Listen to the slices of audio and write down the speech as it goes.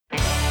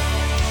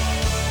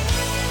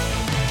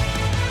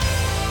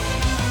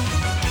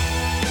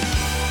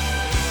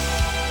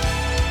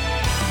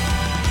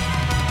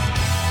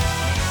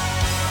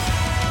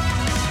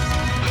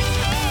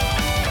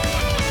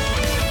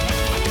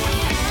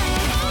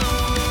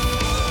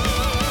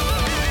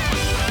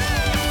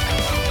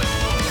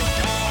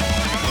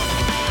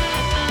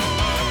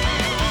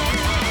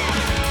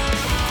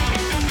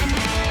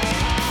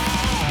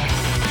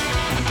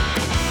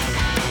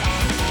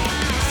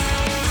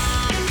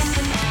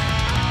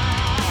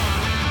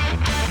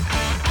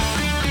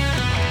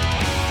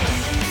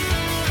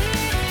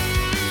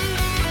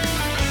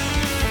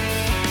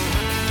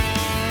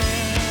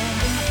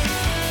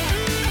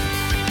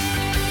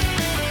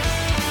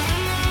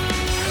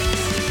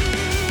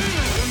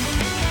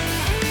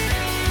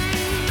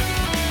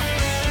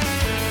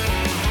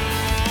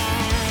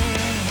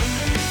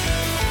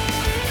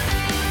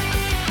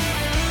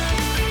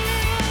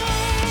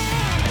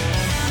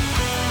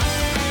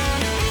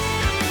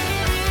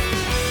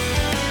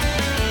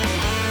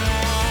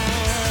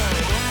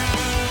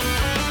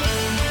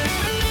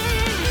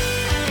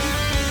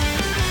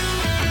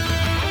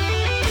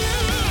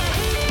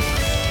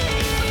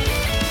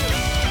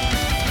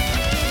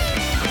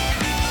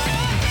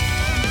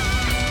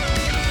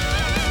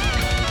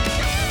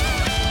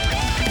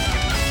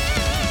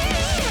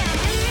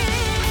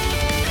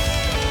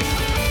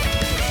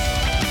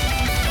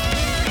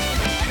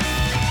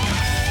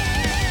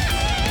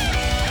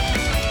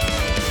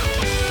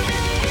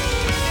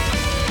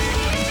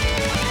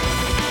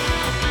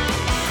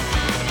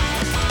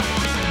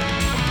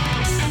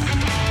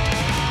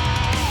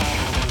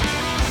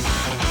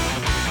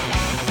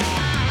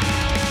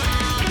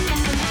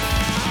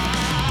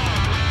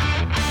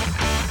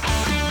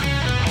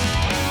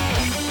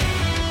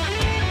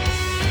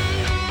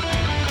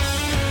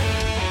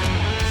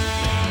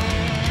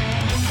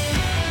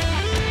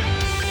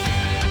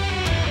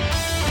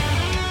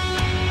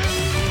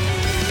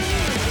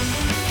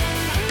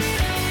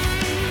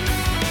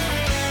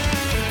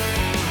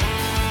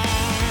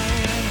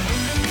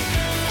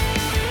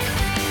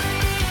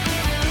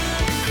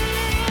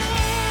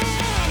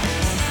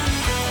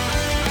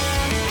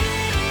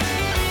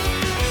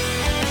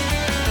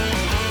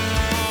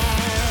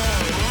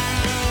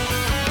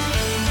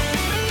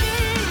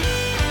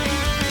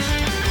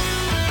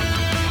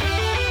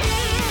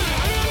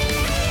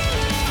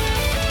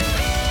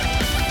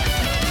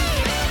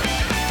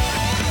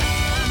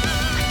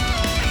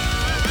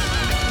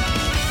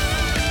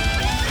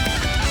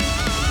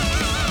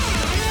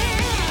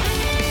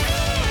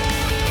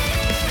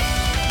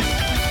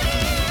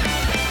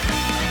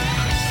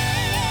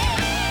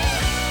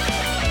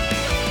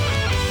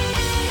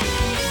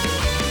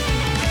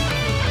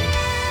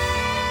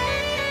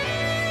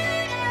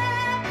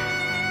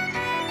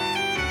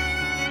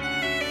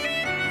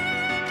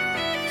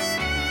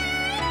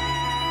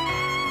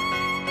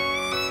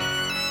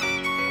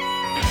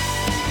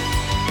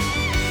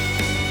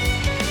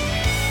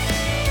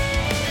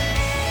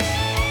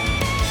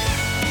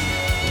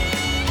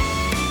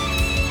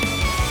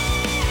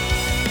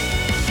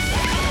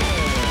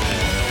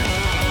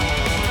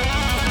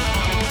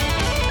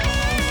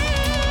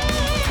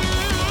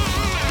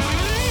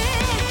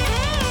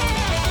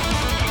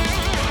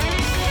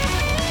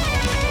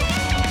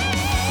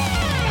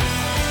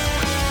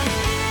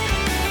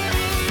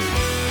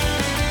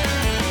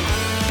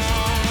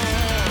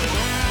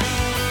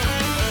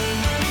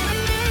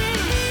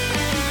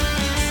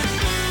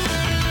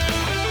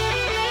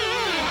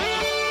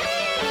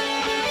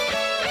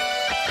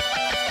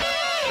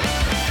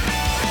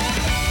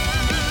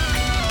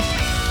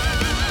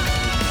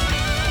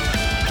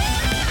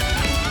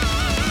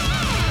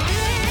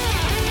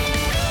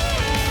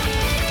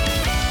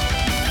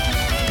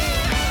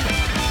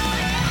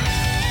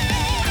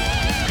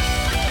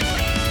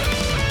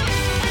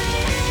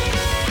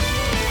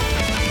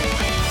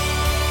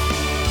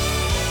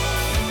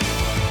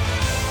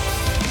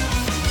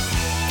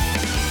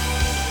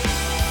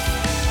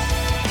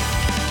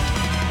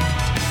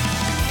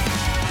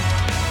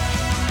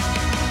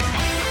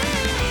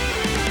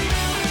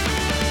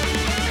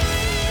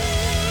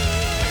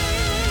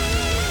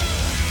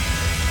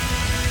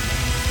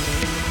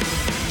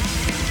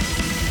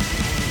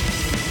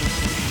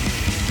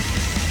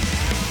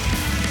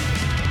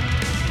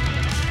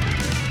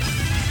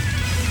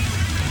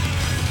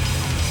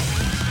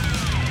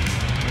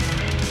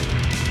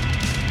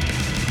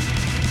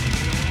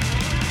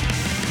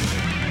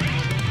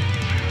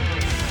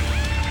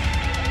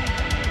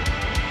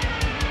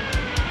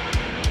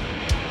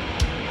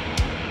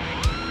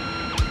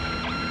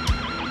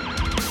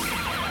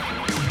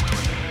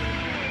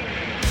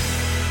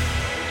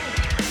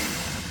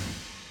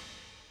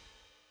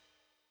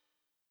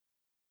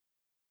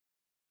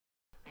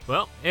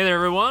Well, hey there,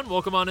 everyone.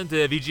 Welcome on into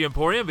VG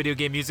Emporium, video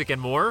game music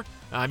and more.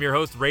 I'm your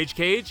host, Rage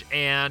Cage,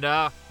 and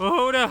I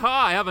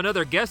have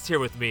another guest here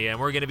with me, and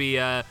we're going to be,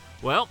 I'm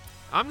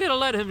going to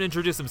let him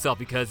introduce himself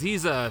because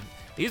he's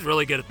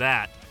really good at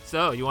that.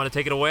 So, you want to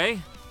take it away?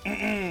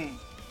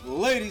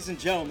 Ladies and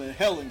gentlemen,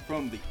 hailing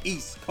from the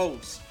East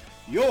Coast,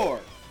 your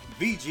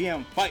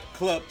VGM Fight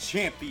Club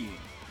champion,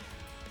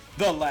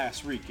 the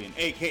last Rican,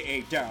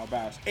 a.k.a. Daryl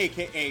Bowers,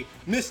 a.k.a.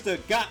 Mr.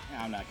 God.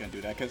 I'm not going to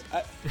do that because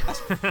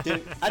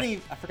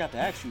I forgot to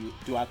ask you,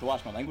 do I have to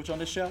watch my language on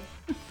this show?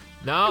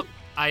 No,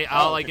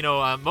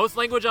 most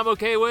language I'm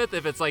okay with.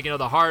 If it's like,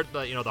 the hard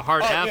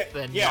F,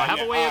 then I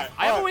have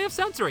a way of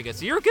censoring it,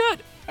 so you're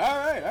good. All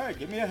right,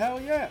 give me a hell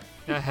yeah.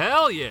 A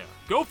hell yeah,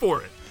 go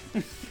for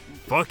it.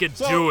 Fucking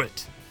do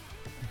it.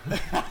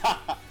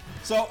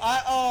 So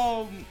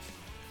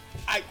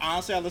I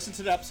honestly listened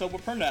to the episode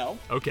with Pernell.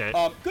 Okay.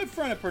 Good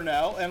friend of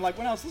Pernell, and like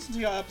when I was listening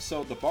to your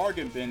episode, the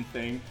bargain bin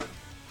thing,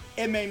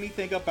 it made me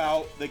think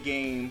about the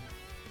game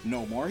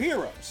No More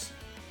Heroes.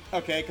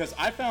 Okay, because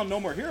I found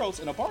No More Heroes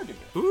in a bargain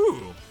bin.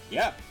 Ooh.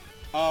 Yeah.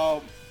 I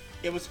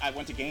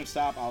went to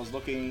GameStop, I was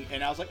looking,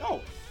 and I was like,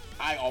 oh,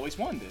 I always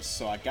wanted this,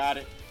 so I got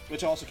it,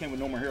 which also came with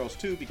No More Heroes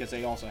 2 because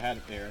they also had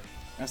it there. And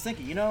I was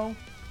thinking,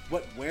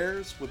 what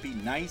wares would be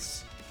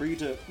nice for you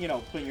to,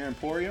 put in your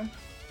Emporium?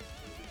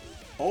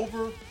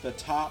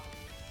 Over-the-top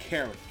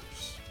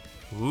characters.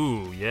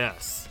 Ooh,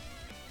 yes.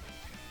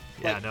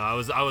 Yeah, I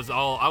was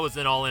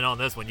all in on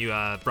this when you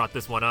brought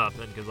this one up,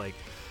 and because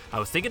I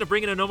was thinking of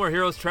bringing a No More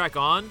Heroes track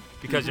on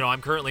because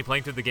I'm currently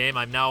playing through the game.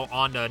 I'm now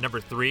on to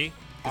number 3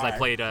 because I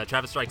played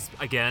Travis Strikes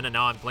again, and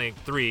now I'm playing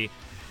 3.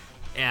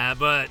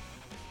 But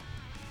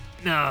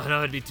no,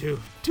 it'd be too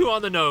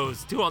on the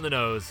nose. Too on the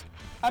nose.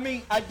 I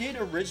mean, I did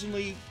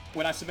originally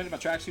when I submitted my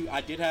tracksuit,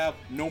 I did have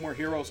No More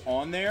Heroes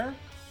on there.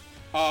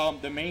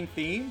 The main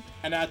theme,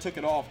 and I took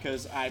it off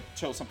because I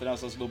chose something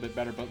else that was a little bit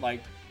better, but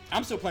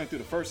I'm still playing through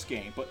the first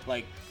game, but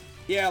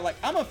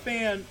I'm a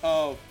fan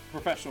of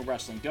professional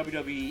wrestling,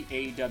 WWE,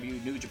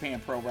 AEW, New Japan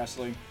Pro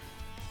Wrestling,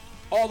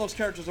 all those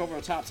characters over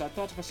the top, so I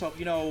thought to myself,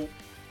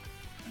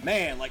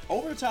 man,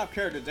 over the top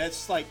characters,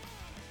 that's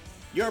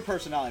your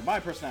personality,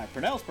 my personality,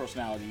 Pernell's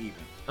personality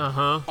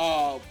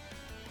even.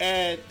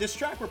 And this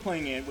track we're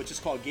playing in, which is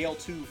called Gale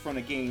 2 from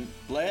the game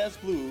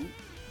BlazBlue.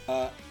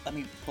 Let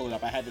me pull it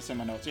up. I had this in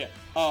my notes. Yeah.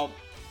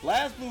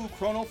 BlazBlue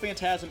Chrono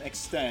Phantasm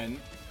Extend.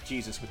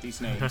 Jesus with these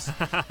names.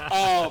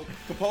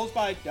 Composed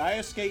by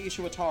Daisuke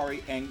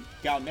Ishiwatari and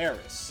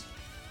Galneris.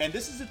 And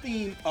this is the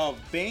theme of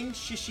Bang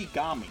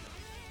Shishigami.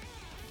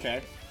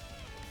 Okay.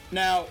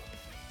 Now,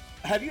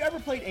 have you ever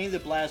played any of the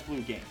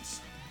BlazBlue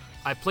games?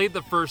 I played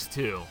the first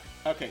 2.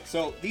 Okay,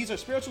 so these are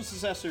spiritual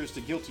successors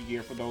to Guilty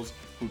Gear for those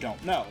who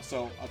don't know.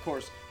 So, of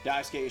course,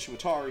 Daisuke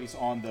Ishiwatari's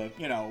on the,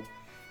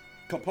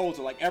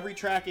 composer. Every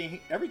track in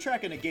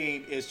the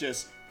game is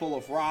just full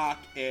of rock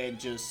and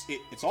just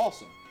it's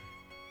awesome.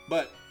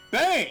 But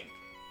bang!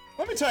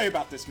 Let me tell you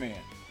about this man.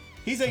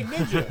 He's a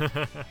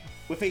ninja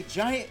with a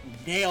giant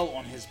nail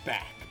on his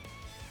back.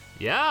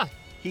 Yeah.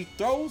 He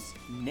throws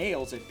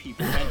nails at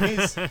people, and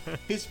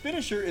his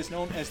finisher is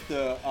known as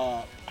the.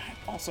 I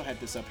also had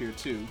this up here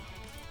too.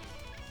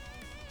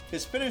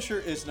 His finisher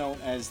is known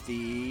as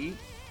the.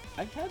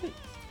 I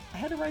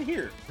had it right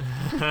here.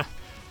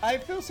 I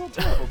feel so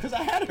terrible because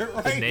I had it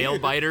right here. The nail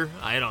biter?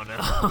 I don't know.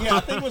 Yeah, I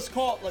think it was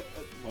called,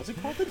 was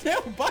it called the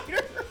nail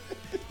biter?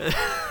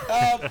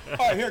 All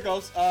right, here it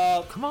goes.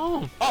 Come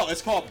on. Oh,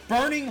 it's called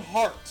Burning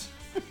Heart.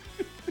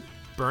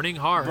 Burning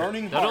Heart?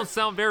 Burning Heart. That don't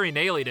sound very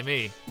naily to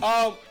me.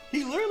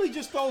 He literally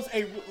just throws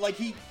anime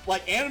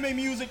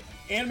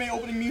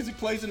opening music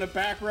plays in the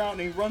background,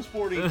 and he runs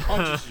forward and he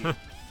punches you.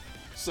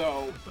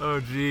 So. Oh,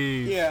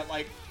 geez. Yeah,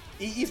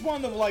 he's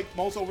one of the,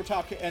 most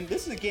over-top, and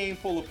this is a game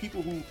full of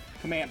people who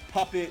command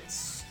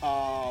puppets,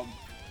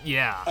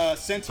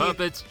 sentient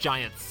puppets,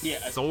 giants,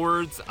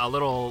 swords,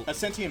 a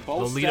sentient bow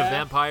Lolita staff.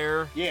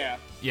 Vampire. Yeah.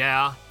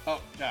 Oh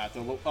God,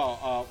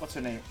 what's her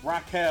name?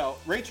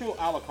 Rachel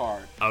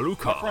Alucard.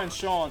 My friend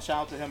Sean,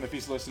 shout out to him if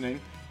he's listening.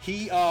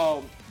 He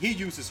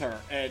uses her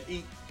and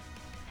he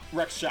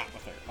wrecks shop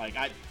with her.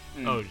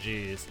 Oh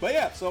jeez. But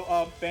yeah,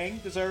 so Bang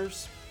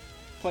deserves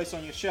place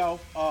on your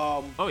shelf.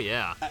 Oh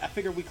yeah. I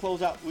figured we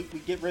close out. We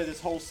get rid of this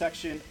whole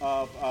section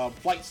of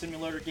flight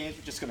simulator games.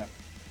 We're just gonna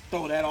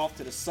throw that off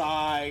to the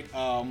side.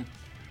 How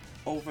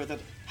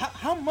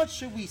much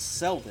should we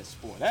sell this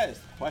for? That is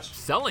the question.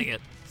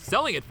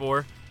 Selling it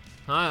for?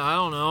 I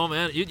don't know,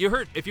 man. You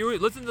heard, if you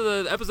listen to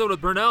the episode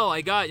with Burnell,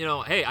 I got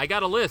I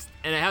got a list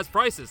and it has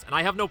prices and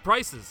I have no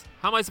prices.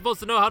 How am I supposed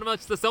to know how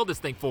much to sell this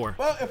thing for?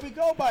 Well, if we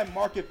go by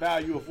market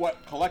value of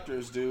what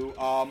collectors do,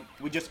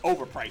 we just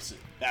overprice it.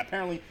 That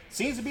apparently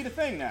seems to be the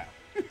thing now.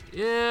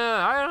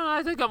 Yeah,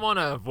 I think I want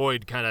to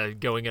avoid kind of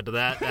going into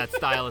that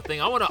style of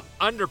thing. I want to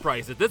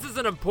underprice it. This is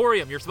an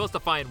Emporium. You're supposed to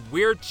find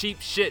weird, cheap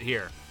shit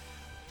here.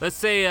 Let's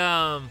say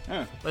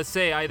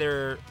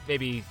either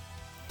maybe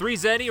 3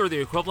 Zenny or the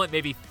equivalent,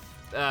 maybe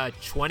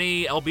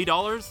 20 LB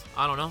dollars.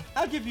 I don't know.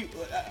 I'll give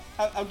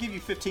you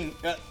 15.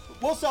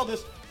 We'll sell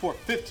this for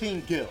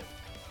 15 gil.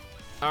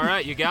 All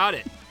right, you got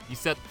it. You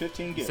set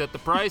 15 gig. Set the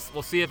price.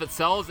 We'll see if it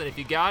sells, and if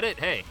you got it,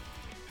 hey,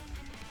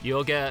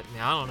 you'll get,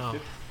 I don't know,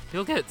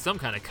 you'll get some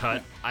kind of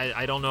cut.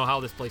 I don't know how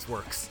this place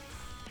works.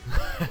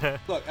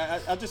 Look,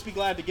 I'll just be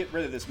glad to get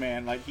rid of this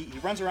man. Like, he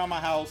runs around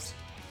my house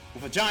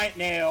with a giant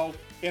nail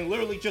and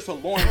literally just a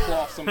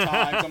loincloth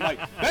sometimes. I'm like,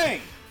 bang,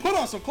 put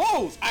on some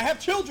clothes. I have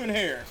children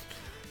here.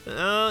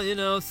 You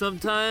know,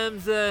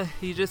 sometimes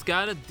you just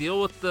gotta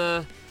deal with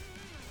the,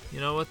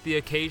 with the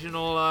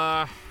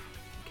occasional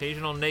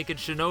naked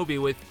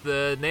shinobi with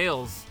the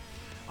nails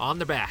on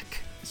the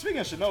back. Speaking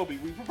of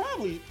shinobi, we will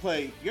probably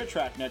play your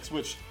track next,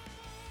 which,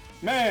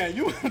 man,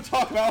 you want to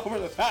talk about over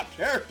the top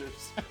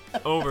characters.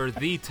 Over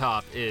the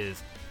top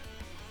is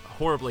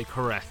horribly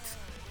correct.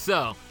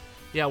 So,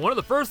 yeah, one of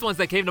the first ones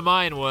that came to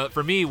mind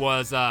for me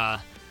was,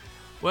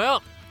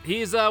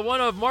 he's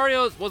one of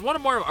Mario's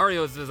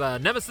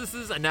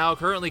nemesis, and now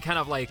currently kind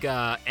of like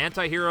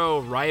anti-hero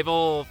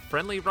rival,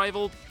 friendly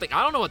rival thing.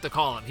 I don't know what to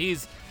call him.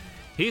 He's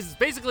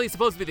basically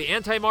supposed to be the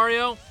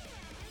anti-Mario.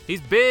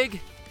 He's big,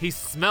 he's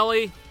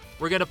smelly.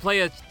 We're gonna play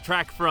a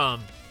track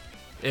from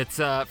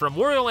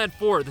Wario Land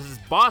 4. This is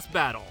Boss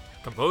Battle,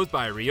 composed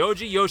by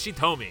Ryoji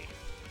Yoshitomi.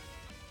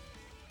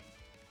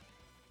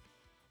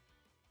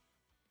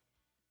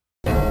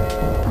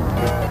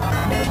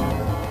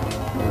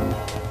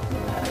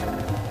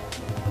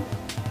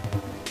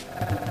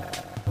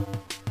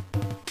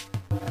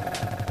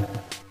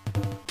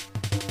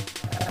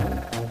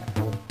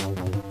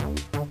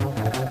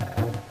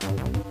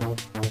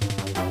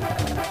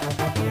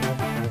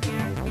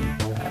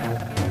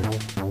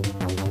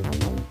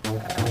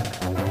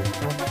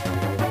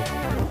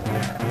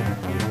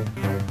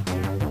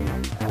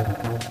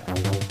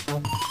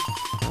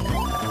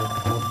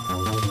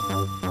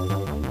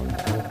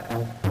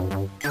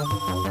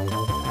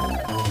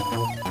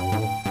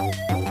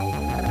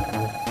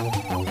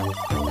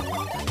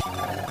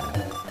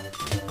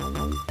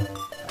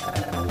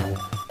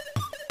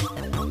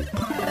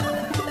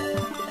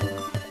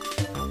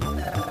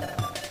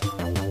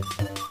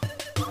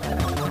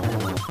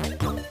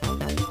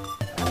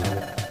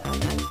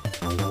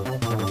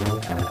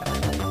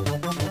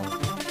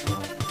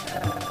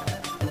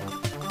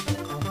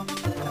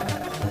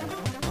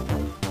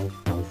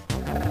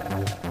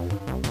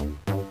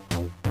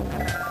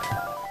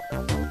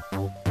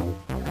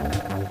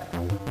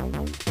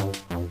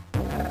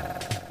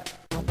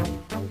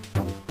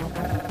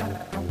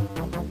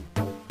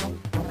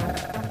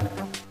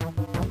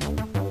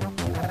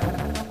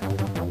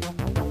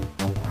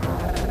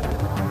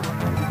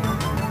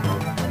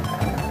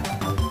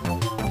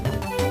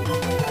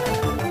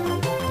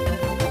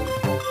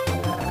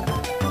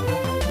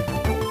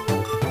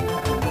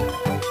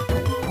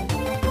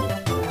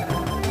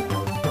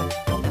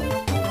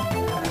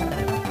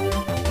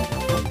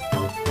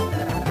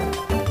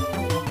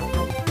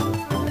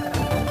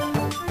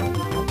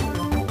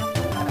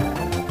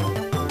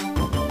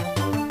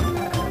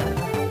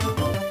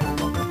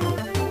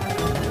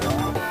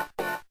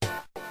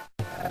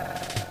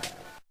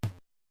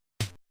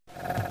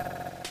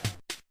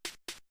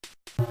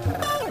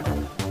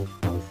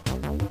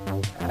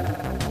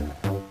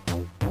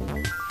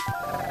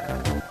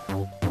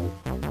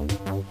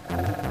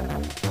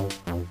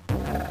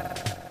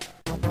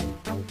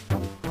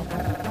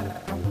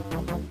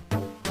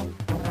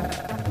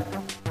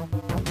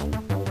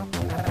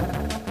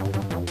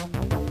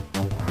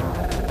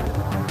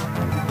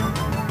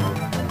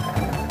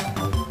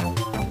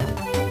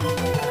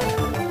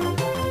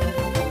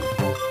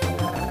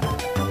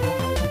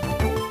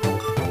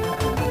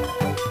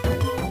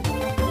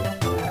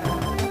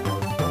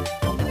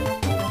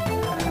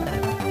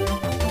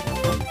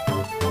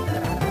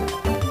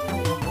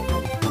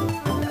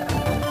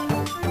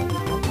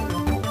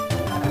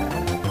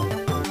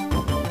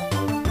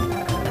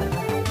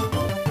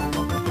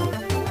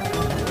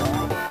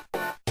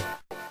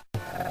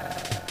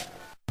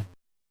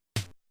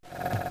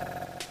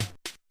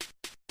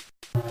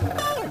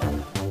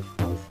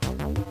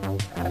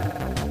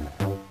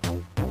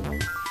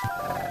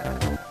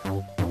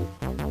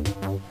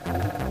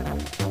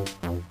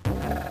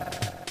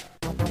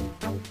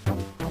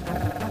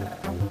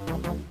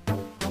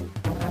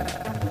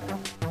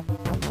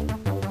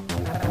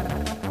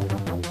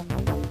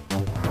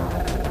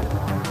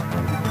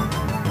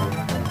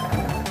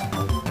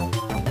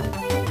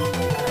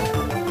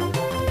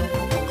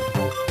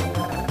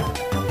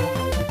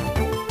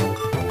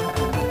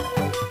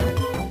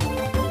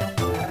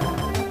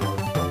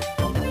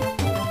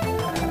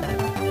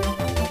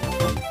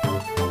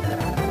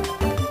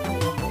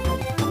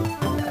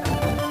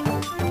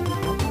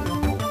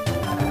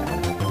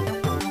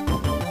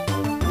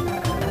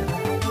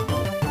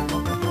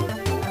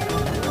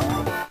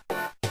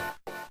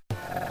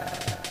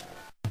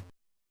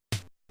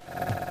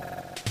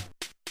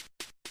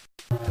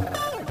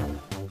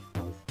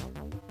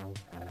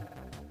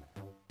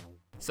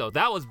 So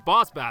that was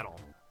Boss Battle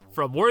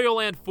from Wario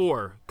Land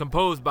 4,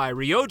 composed by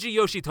Ryoji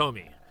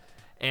Yoshitomi.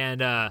 And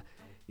like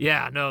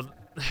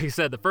I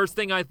said, the first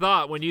thing I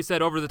thought when you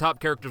said over-the-top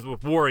characters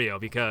with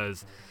Wario,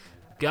 because,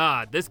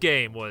 God, this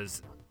game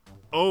was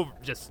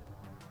just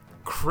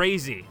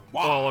crazy,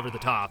 all over the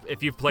top.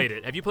 If you've played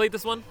it, have you played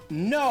this one?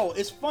 No,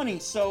 it's funny.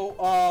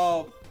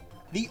 So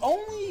the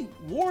only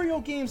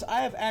Wario games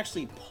I have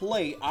actually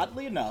played,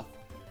 oddly enough,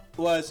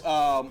 was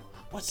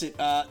what's it?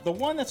 The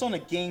one that's on the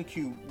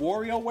GameCube,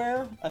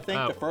 WarioWare, I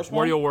think, the first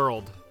one. Wario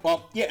World.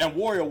 Well, yeah, and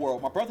Wario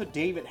World. My brother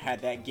David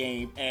had that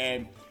game,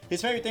 and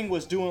his favorite thing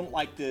was doing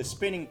like the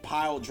spinning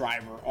pile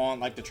driver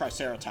on like the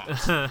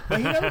Triceratops. But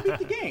he never beat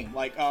the game.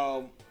 Like,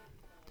 although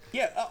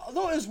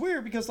it was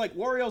weird because like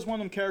Wario's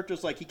one of them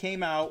characters, like he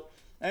came out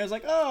and it was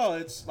like, oh,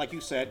 it's like you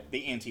said,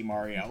 the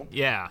anti-Mario.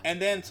 Yeah.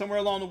 And then somewhere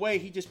along the way,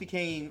 he just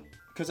became,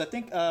 because I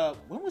think,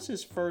 when was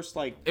his first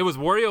like? It was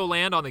Wario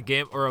Land on the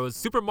game, or it was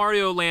Super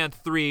Mario Land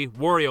 3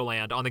 Wario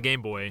Land on the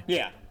Game Boy.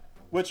 Yeah,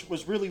 which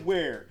was really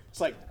weird.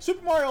 It's like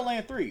Super Mario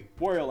Land 3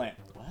 Wario Land.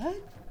 What?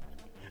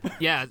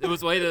 Yeah, it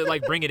was a way to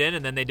like bring it in,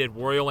 and then they did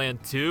Wario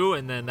Land 2,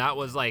 and then that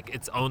was like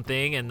its own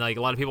thing, and like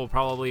a lot of people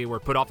probably were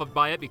put off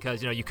by it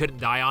because, you know, you couldn't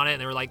die on it,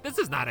 and they were like, this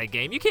is not a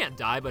game, you can't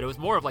die, but it was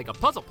more of like a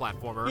puzzle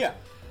platformer. Yeah.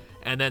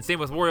 And then same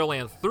with Wario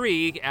Land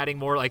 3, adding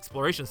more like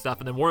exploration stuff,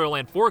 and then Wario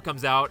Land 4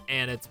 comes out,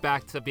 and it's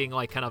back to being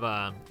like kind of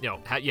a, you know,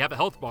 you have a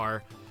health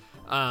bar.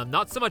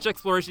 Not so much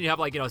exploration, you have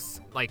like, you know,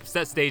 like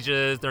set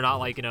stages, they're not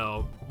like, you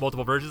know,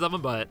 multiple versions of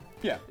them, but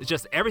yeah, it's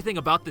just everything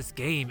about this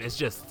game is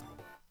just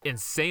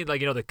insane.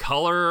 Like, you know, the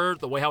color,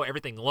 the way how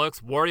everything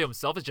looks. Wario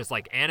himself is just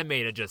like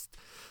animated, just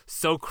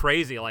so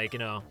crazy. Like, you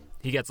know,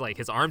 he gets like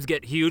his arms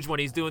get huge when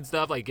he's doing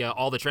stuff, like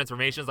all the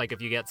transformations, like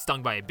if you get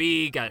stung by a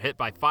bee, got hit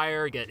by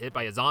fire, get hit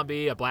by a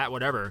zombie, a blat,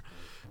 whatever,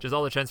 just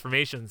all the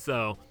transformations.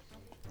 So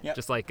yep.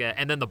 Just like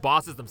and then the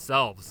bosses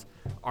themselves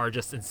are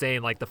just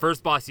insane. Like the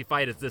first boss you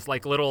fight is this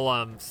like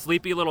little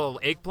sleepy little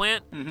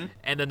eggplant,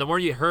 and then the more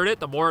you hurt it,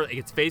 the more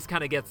its face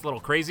kind of gets a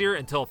little crazier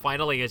until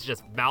finally its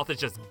just mouth is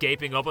just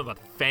gaping open with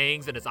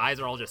fangs, and its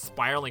eyes are all just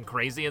spiraling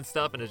crazy and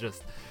stuff, and it's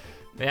just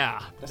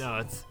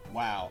it's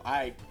wow.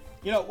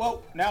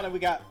 Well, now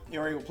that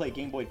you're able to play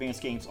Game Boy Advance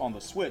games on the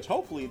Switch,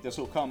 hopefully this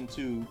will come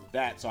to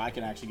that so I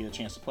can actually get a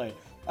chance to play it.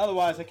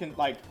 Otherwise, I can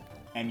like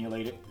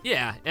emulate it.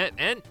 Yeah,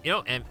 and you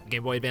know, and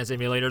Game Boy Advance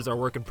emulators are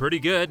working pretty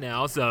good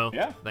now, so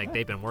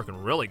they've been working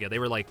really good. They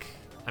were like,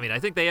 I mean, I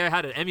think they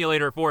had an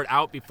emulator for it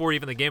out before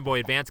even the Game Boy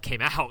Advance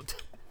came out.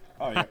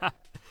 Oh yeah.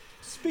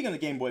 Speaking of the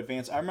Game Boy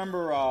Advance, I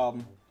remember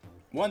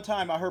one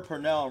time I heard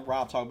Purnell and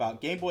Rob talk about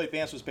Game Boy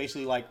Advance was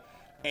basically like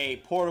a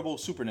portable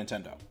Super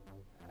Nintendo,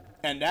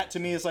 and that to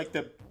me is like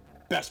the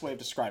best way of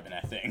describing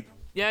that thing.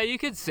 Yeah, you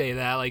could say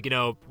that. Like, you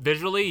know,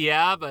 visually,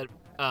 yeah, but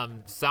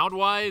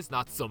sound-wise,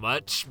 not so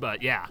much,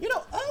 but yeah. You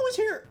know, I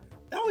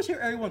always hear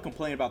everyone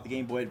complain about the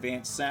Game Boy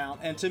Advance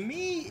sound, and to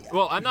me,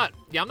 well, I'm not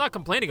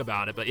complaining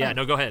about it, but yeah,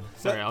 no, go ahead.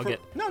 Sorry,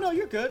 No,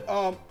 you're good.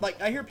 Like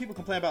I hear people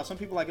complain about it. Some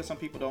people like it, some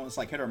people don't. It's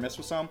like hit or miss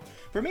with some.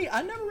 For me,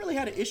 I never really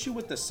had an issue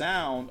with the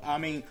sound. I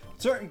mean,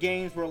 certain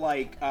games were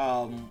like,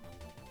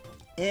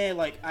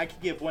 like I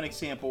could give one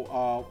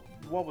example.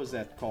 What was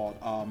that called?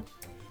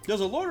 There's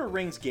a Lord of the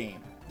Rings game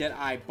that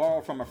I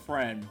borrowed from a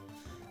friend.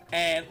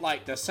 And,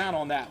 like, the sound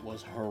on that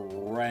was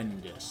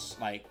horrendous.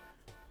 Like,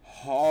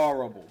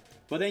 horrible.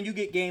 But then you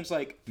get games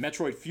like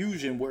Metroid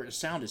Fusion where the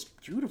sound is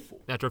beautiful.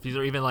 Metroid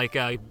Fusion, or even like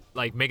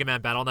Mega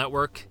Man Battle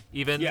Network,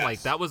 even. Yes.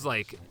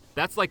 Like,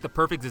 that's like the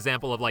perfect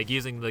example of, like,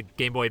 using the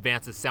Game Boy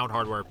Advance's sound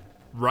hardware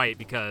right,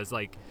 because,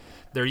 like,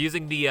 they're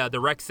using the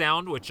rec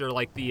sound, which are,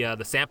 like, the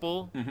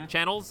sample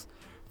channels,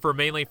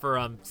 mainly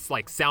for,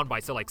 like, sound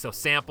bites. So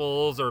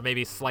samples or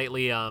maybe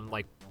slightly,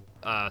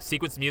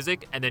 sequence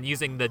music, and then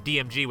using the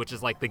DMG, which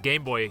is like the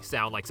Game Boy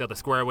sound, like so the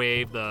square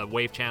wave, the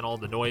wave channel,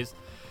 the noise,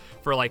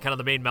 for like kind of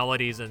the main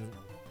melodies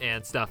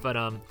and stuff. But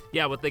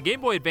with the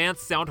Game Boy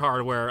Advance sound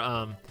hardware,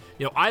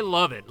 you know, I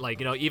love it. Like,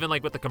 you know, even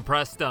like with the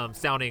compressed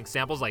sounding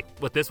samples, like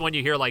with this one,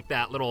 you hear like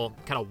that little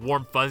kind of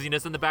warm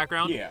fuzziness in the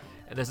background. Yeah.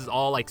 And this is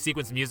all like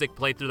sequence music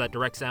played through that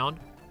direct sound.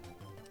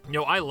 You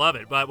know, I love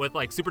it. But with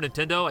like Super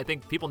Nintendo, I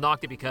think people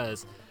knocked it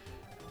because,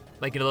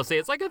 like, you know, they'll say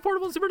it's like a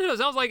portable Super Nintendo. It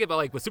sounds like it, but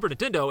like with Super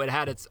Nintendo, it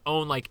had its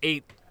own like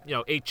eight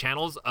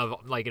channels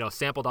of like, you know,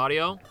 sampled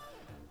audio.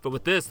 But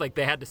with this, like,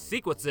 they had to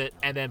sequence it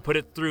and then put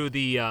it through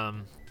the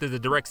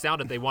direct sound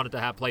that they wanted to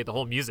have play the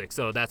whole music.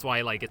 So that's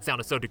why like it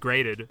sounded so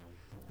degraded,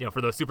 you know, for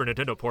those Super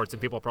Nintendo ports,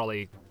 and people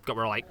probably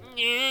were like,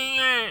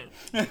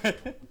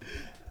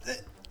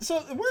 So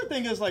the weird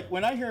thing is, like,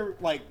 when I hear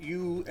like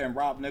you and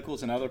Rob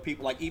Nichols and other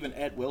people, like even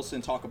Ed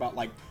Wilson, talk about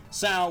like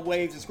sound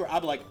waves and square,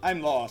 I'd be like,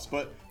 I'm lost,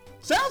 but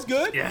sounds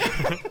good. Yeah.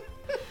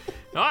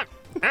 All right,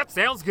 that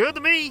sounds good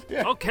to me.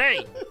 Yeah.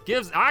 Okay,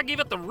 I give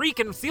it the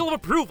Rican seal of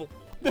approval.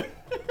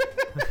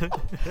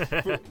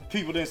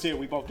 People didn't see it.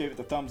 We both gave it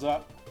the thumbs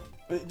up.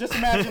 Just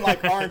imagine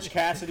like Orange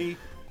Cassidy,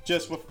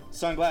 just with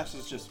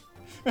sunglasses, just.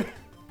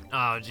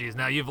 Oh, geez,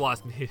 now you've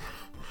lost me.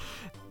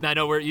 I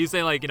know where you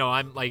say, like, you know,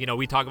 I'm like, you know,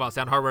 we talk about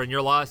sound hardware and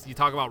you're lost. You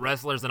talk about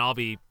wrestlers and I'll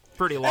be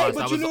pretty lost.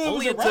 Hey, but you knew it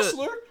was a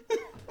wrestler.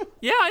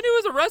 Yeah, I knew he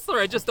was a wrestler.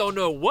 I just don't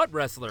know what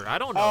wrestler. I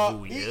don't know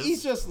who he is.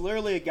 He's just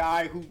literally a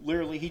guy who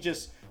literally he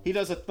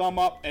does a thumb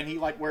up and he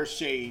like wears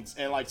shades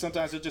and like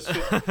sometimes it just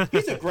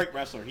he's a great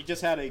wrestler. He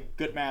just had a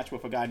good match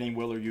with a guy named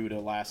Willer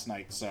Yuta last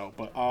night. So,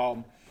 but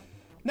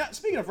Now,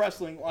 speaking of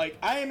wrestling, like,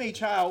 I am a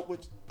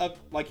child,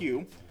 like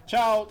you,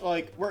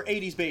 like, we're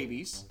 80s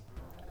babies,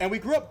 and we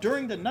grew up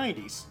during the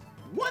 90s.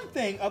 One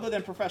thing other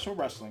than professional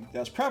wrestling that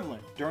was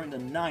prevalent during the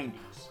 90s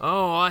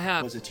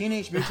was the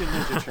Teenage Mutant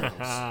Ninja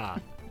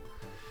Turtles.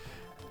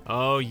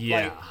 Oh,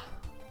 yeah.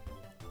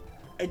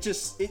 Like,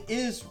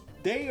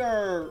 they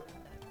are,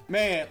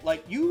 man,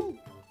 like,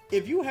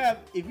 if you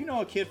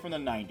know a kid from the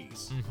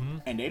 90s,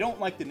 and they don't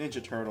like the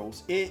Ninja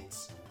Turtles,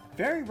 it's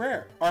very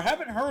rare, or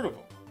haven't heard of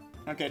them.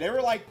 Okay, they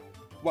were like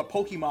what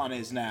Pokemon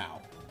is now.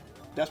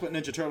 That's what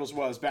Ninja Turtles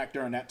was back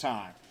during that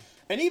time.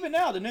 And even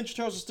now, the Ninja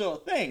Turtles are still a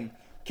thing.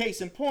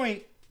 Case in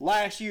point,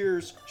 last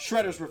year's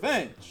Shredder's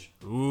Revenge.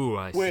 Ooh,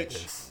 I see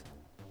which, this.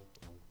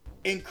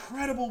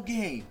 Incredible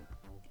game.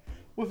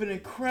 With an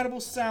incredible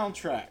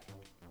soundtrack.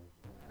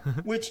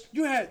 Which,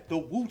 you had the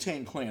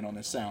Wu-Tang Clan on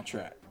this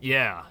soundtrack.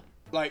 Yeah.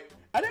 Like,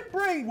 I didn't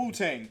bring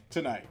Wu-Tang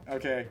tonight,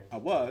 okay? I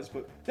was,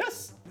 but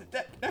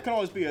that could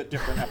always be a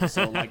different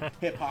episode, like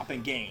hip-hop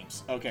and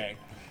games, okay?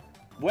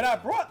 What I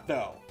brought,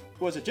 though,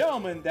 was a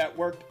gentleman that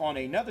worked on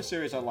another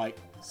series I like,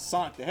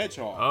 Sonic the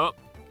Hedgehog,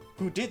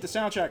 who did the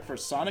soundtrack for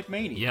Sonic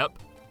Mania. Yep.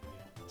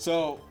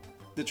 So,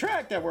 the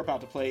track that we're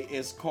about to play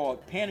is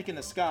called Panic in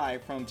the Sky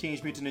from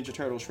Teenage Mutant Ninja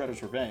Turtles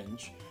Shredder's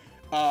Revenge.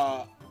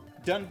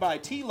 Done by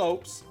T.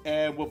 Lopes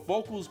and with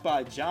vocals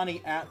by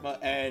Johnny Atma.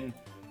 And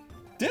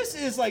this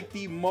is like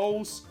the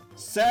most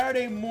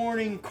Saturday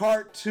morning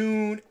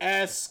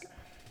cartoon-esque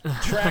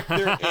track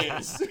there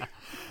is.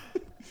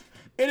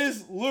 It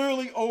is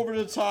literally over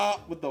the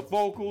top with the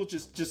vocal,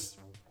 just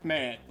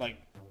man, like.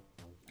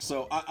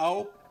 So I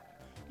hope,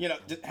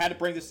 just had to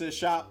bring this to the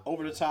shop,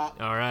 over the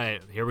top. All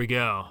right, here we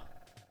go.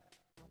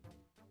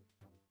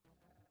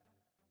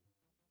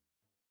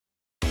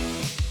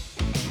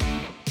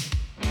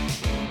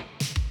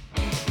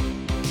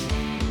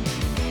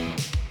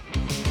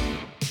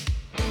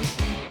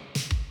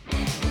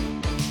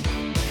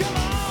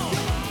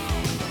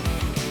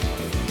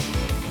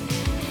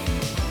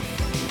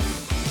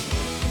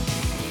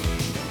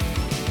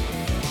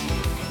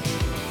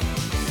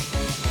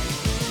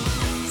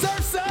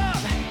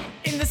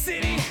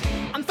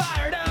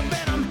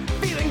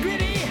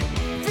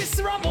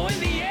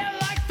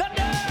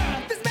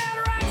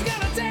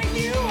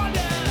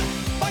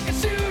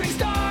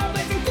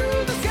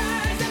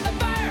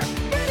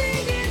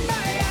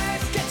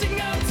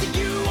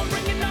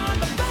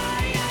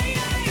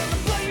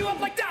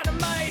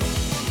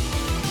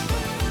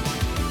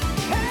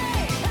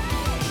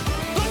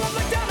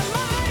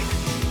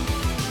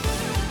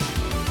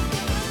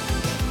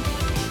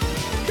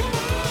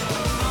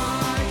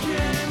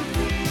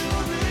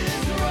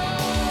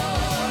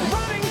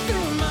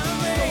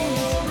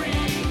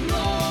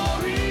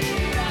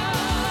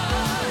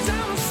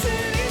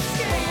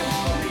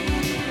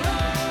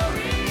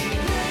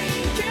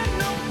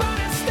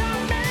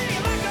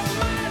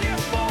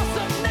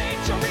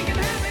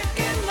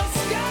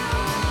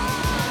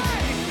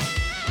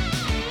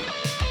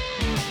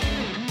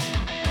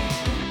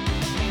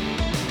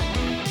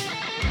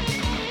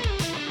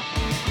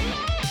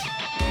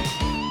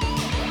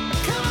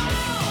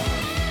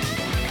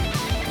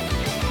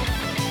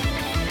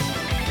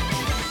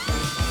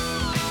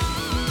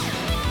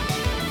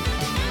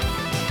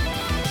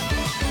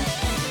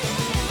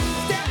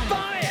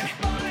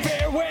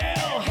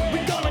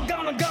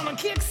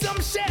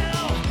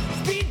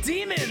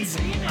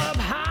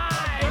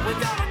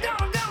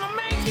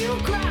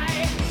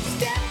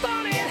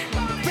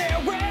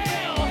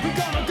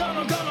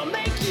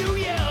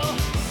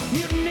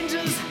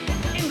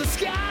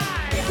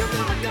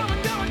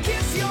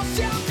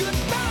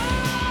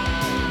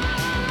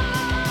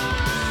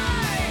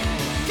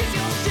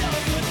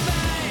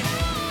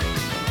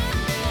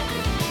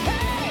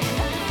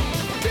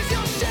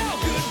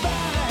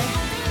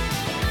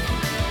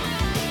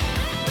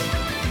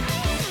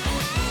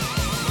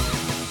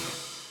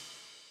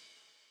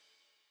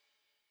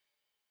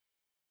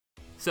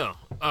 So,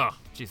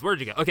 where'd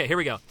you go? Okay, here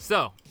we go.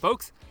 So,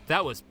 folks,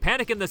 that was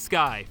Panic in the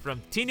Sky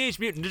from Teenage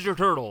Mutant Ninja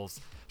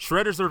Turtles,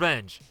 Shredder's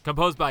Revenge,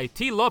 composed by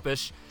T.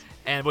 Lopes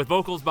and with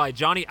vocals by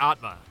Johnny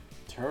Atma.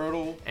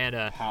 Turtle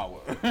Power.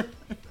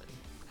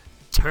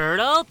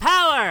 Turtle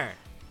Power!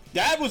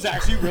 That was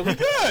actually really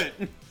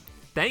good!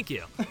 Thank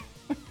you.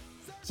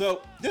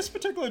 So, this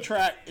particular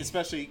track,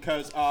 especially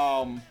because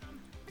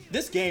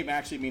this game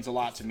actually means a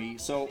lot to me.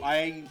 So,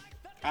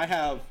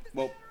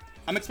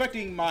 I'm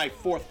expecting my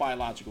 4th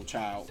biological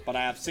child, but I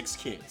have 6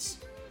 kids.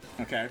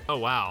 Okay. Oh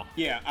wow.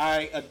 Yeah,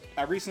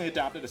 I recently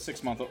adopted a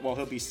 6-month. Well,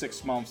 he'll be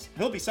 6 months.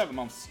 He'll be 7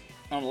 months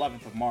on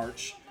 11th of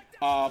March.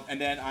 And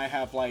then I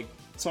have like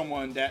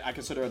someone that I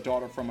consider a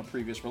daughter from a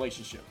previous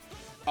relationship.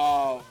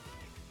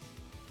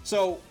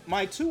 So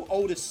my 2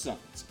 oldest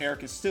sons,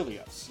 Eric and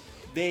Stelios,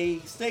 they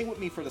stay with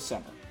me for the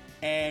summer,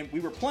 and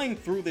we were playing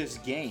through this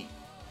game,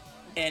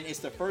 and it's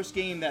the first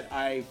game that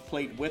I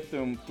played with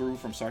them through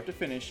from start to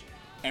finish.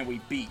 And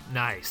we beat.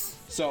 Nice.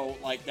 So,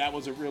 like, that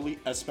was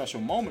a special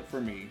moment for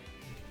me.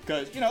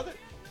 Because,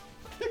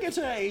 they're getting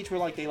to that age where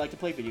like they like to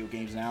play video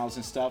games now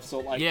and stuff. So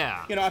like,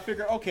 Yeah. you know, I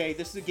figure, okay,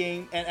 this is a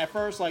game. And at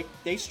first, like,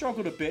 they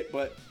struggled a bit,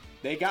 but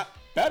they got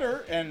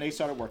better and they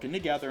started working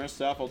together and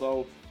stuff.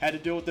 Although had to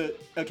deal with the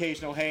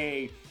occasional,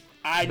 hey,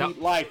 I need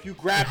life. You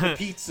grab the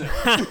pizza.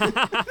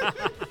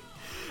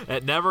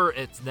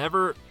 It's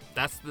never.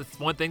 That's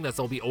one thing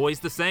that'll be always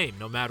the same,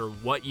 no matter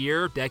what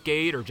year,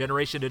 decade, or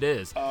generation it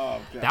is.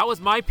 Oh, God. That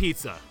was my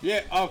pizza.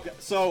 Yeah. Okay.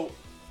 So,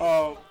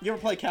 you ever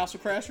play Castle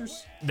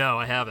Crashers? No,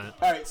 I haven't.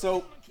 All right.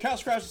 So,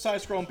 Castle Crashers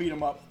side scroll and beat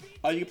 'em up.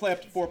 You can play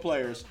up to 4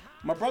 players.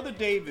 My brother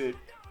David,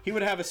 he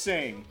would have a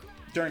saying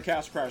during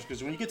Castle Crashers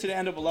because when you get to the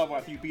end of a level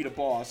after you beat a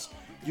boss,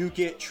 you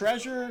get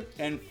treasure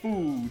and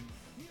food.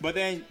 But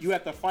then you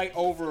have to fight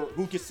over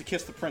who gets to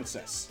kiss the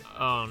princess.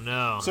 Oh,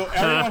 no. So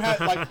everyone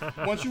had,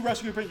 like, once you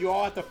rescue the princess, you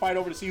all have to fight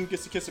over to see who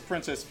gets to kiss the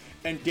princess.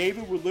 And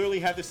David would literally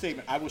have this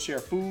statement, I will share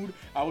food,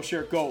 I will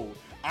share gold.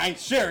 I ain't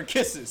sharing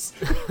kisses.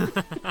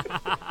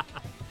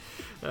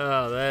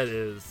 Oh, that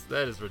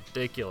is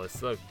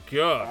ridiculous. Oh,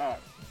 God.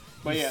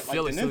 But yeah,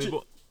 like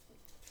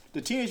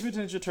the Teenage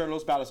Mutant Ninja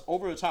Turtles about as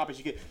over the top as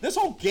you get. This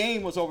whole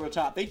game was over the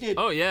top. They did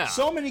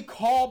so many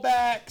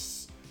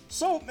callbacks.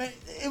 So, man,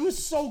 it was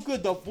so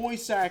good. The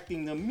voice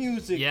acting, the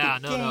music, the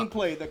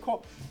gameplay, the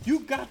call.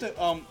 You got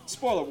to,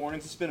 spoiler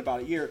warnings, it's been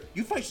about a year.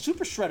 You fight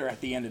Super Shredder at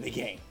the end of the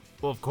game.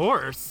 Well, of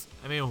course.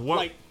 I mean,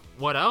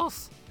 what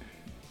else?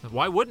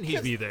 Why wouldn't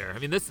he be there? I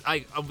mean,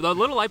 the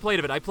little I played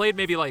of it, I played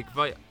maybe like,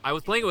 I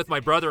was playing it with my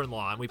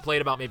brother-in-law, and we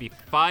played about maybe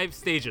 5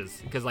 stages,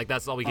 because like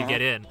that's all we could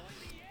get in.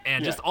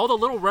 And just all the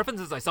little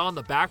references I saw in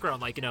the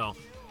background, like, you know,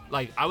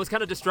 like I was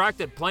kind of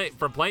distracted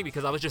from playing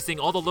because I was just seeing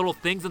all the little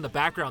things in the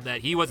background that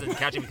he wasn't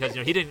catching because,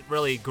 you know, he didn't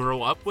really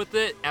grow up with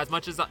it as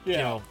much as you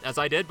know, as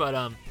I did.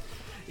 But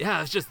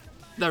yeah, it's just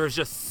there was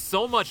just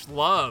so much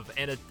love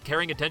and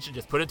caring attention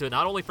just put into it,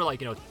 not only for like,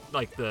 you know,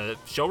 like the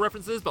show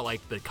references, but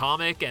like the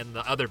comic and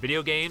the other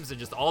video games and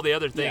just all the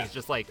other things.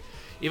 Just like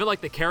even like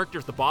the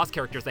characters, the boss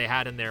characters they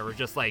had in there were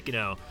just like, you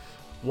know,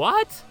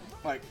 what?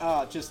 Like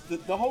just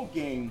the whole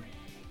game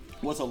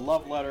was a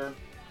love letter.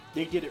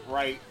 They did it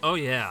right. Oh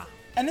yeah.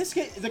 And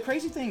the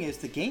crazy thing is,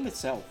 the game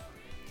itself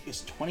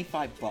is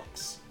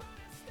 $25.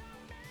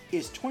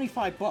 Is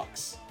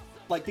 $25.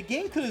 Like the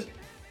game could have,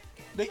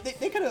 they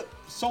could have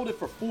sold it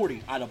for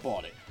 $40. I'd have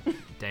bought it.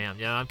 Damn.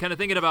 Yeah, I'm kind of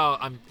thinking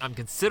about. I'm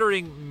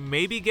considering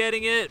maybe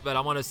getting it, but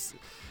I want to.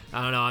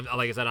 I don't know.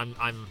 Like I said,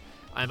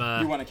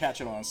 You want to catch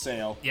it on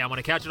sale? Yeah, I want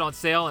to catch it on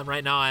sale, and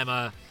right now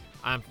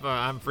I'm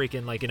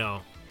freaking like, you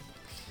know,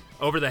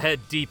 over the head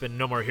deep in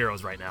No More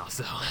Heroes right now,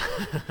 so.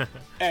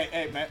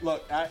 hey, man,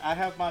 look, I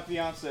have my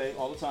fiance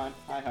all the time.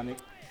 Hi, honey.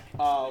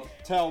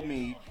 Tell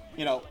me,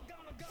 you know,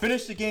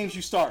 finish the games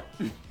you start.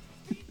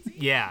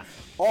 Yeah.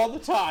 All the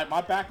time.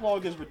 My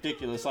backlog is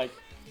ridiculous. Like,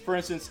 for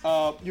instance,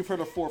 you've heard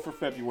of 4 for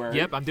February.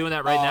 Yep, I'm doing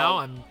that right now.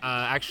 I'm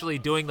actually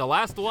doing the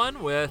last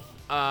one with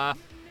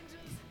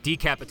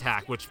Decap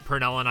Attack, which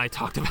Pernell and I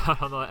talked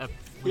about on the.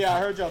 Yeah, I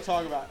heard y'all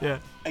talk about. Yeah.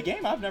 A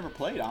game I've never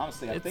played,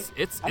 honestly.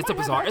 It's a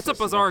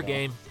bizarre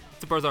game.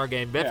 It's a bizarre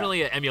game.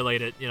 Definitely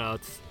emulate it. You know,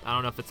 I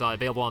don't know if it's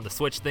available on the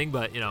Switch thing,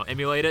 but, you know,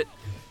 emulate it.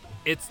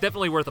 It's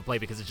definitely worth a play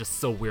because it's just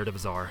so weird and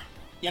bizarre.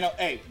 You know,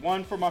 hey,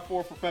 one for my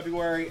 4 for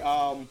February.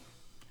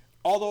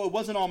 Although it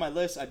wasn't on my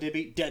list, I did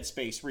beat Dead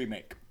Space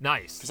Remake.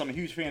 Nice. Because I'm a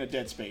huge fan of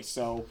Dead Space,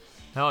 so.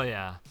 Hell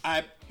yeah.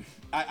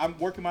 I'm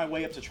working my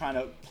way up to trying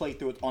to play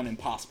through it on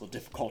impossible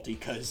difficulty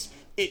because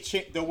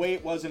the way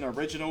it was in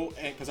original,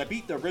 and because I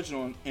beat the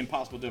original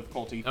impossible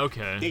difficulty.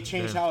 Okay. They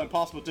changed how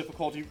impossible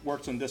difficulty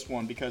works on this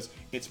one because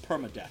it's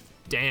permadeath.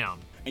 Damn.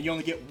 And you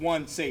only get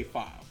 1 save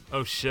file.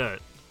 Oh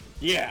shit.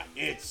 Yeah,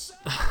 it's.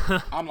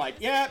 I'm like,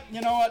 yeah,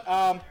 you know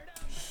what?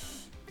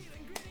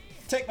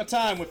 Take my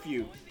time with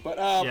you, but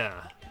yeah.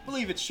 I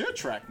believe it's your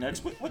track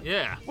next. What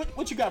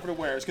you got for the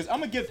wares? Because I'm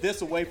gonna give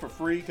this away for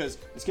free because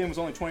this game was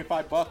only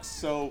 $25,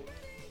 so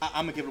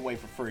I'm gonna give it away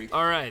for free.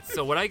 All right,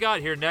 so what I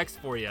got here next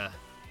for you,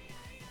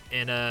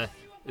 and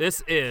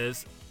this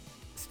is,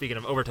 speaking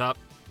of Overtop,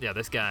 yeah,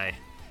 this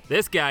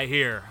guy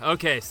here.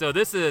 Okay, so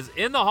this is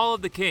In the Hall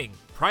of the King,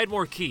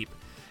 Pridemore Keep,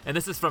 and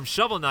this is from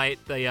Shovel Knight,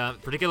 the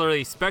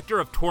particularly Spectre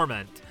of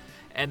Torment,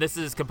 and this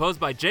is composed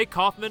by Jake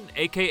Kaufman,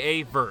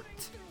 aka Vert.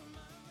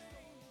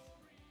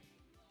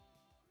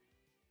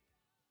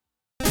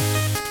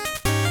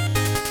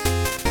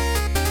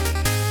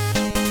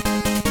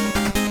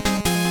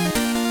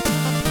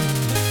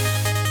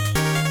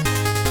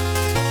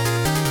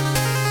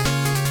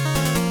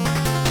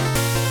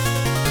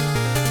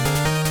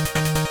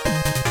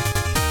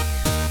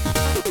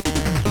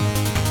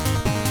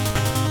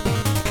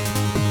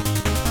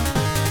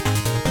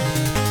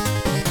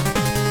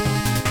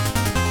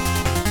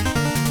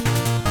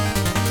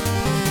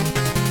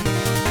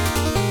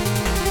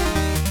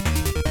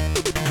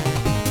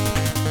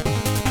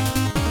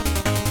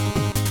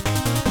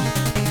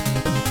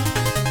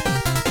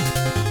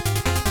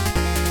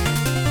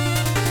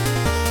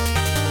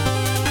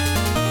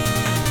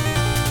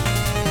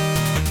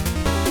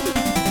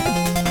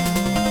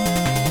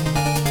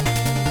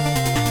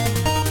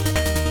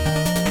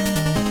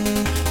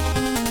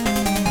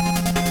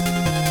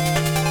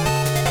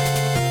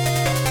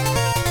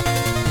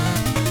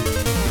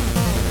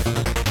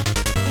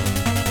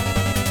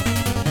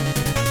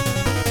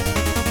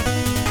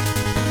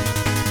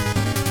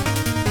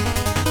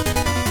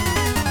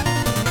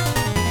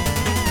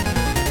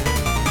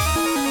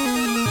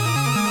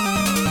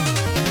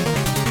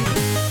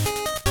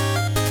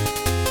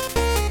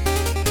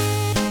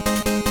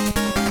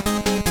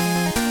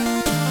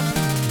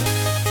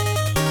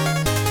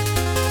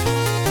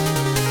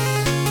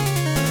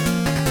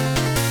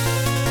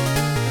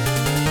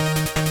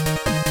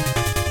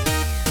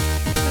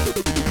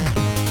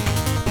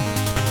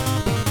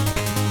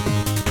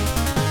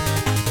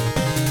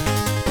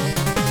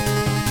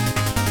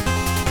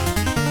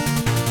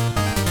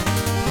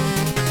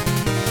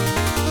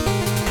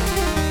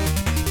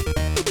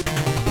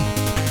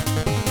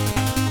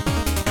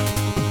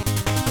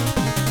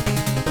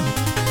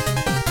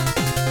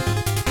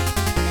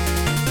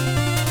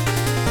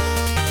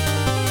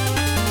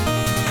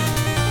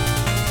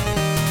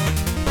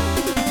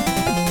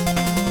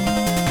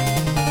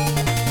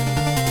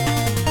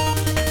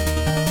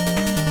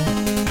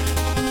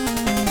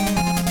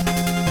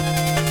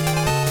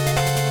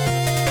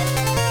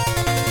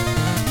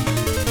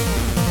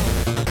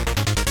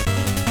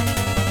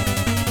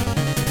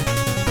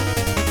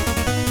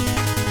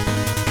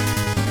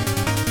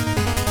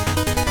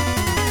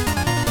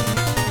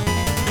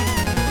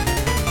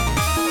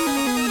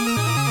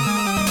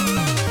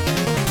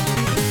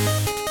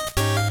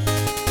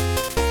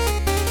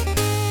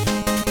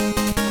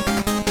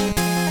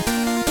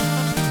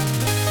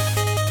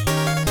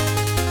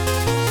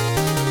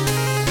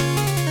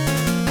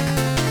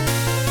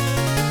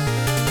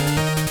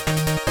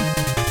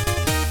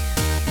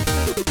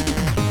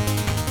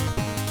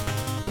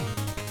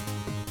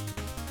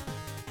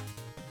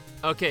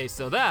 Okay,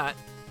 so that,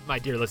 my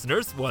dear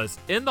listeners, was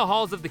In the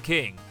Halls of the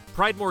King,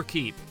 Pridemore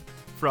Keep,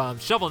 from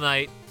Shovel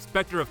Knight,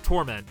 Spectre of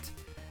Torment.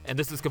 And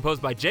this is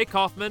composed by Jake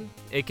Kaufman,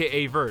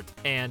 aka Vert.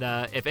 And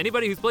if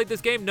anybody who's played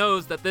this game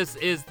knows that this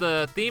is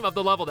the theme of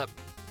the level that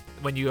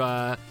when you,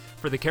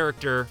 for the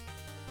character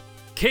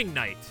King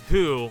Knight,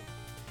 who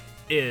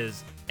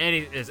is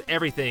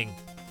everything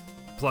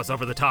plus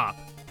over the top.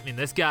 I mean,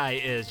 this guy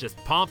is just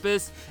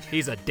pompous.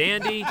 He's a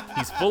dandy.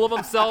 He's full of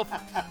himself.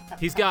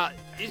 He's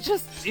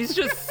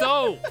just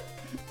so.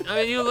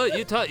 I mean,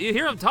 you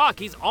hear him talk.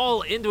 He's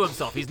all into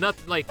himself. He's not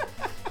like,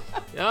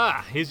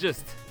 he's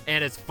just,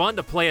 and it's fun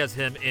to play as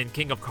him in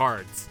King of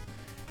Cards.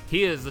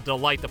 He is a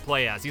delight to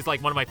play as. He's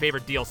like one of my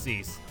favorite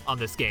DLCs on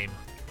this game.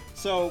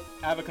 So,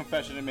 I have a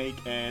confession to make,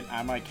 and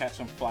I might catch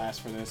some flash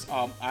for this.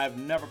 I've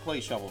never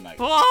played Shovel Knight.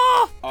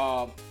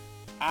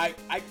 I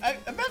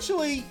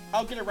eventually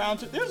I'll get around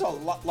to. There's a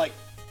lot, like,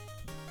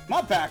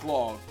 my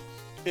backlog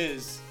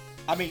is,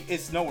 I mean,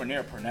 it's nowhere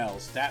near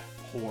Purnell's. That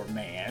poor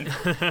man.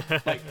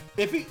 Like,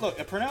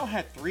 if Purnell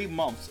had 3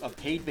 months of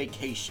paid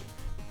vacation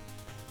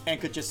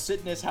and could just sit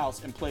in his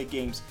house and play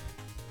games,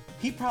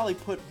 he probably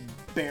put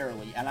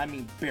barely, and I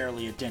mean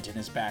barely, a dent in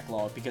his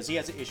backlog because he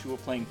has an issue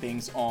of playing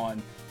things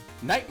on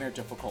nightmare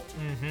difficulty.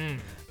 Mm-hmm.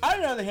 I,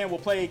 on the other hand, will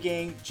play a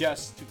game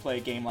just to play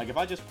a game. Like, if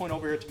I just point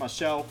over here to my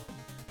shelf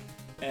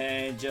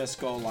and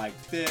just go like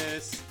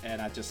this,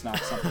 and I just knock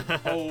something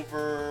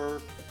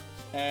over,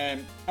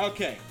 and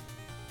okay,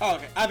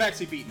 I've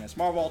actually beaten this.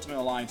 Marvel Ultimate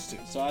Alliance 2,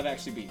 so I've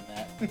actually beaten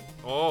that.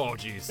 Oh,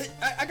 jeez.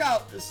 I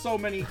got so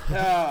many,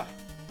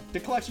 the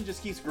collection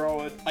just keeps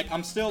growing. Like,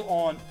 I'm still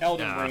on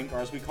Elden Ring, or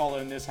as we call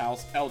it in this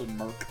house, Elden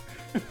Merc.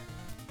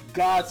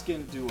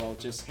 Godskin Duo,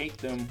 just hate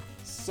them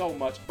so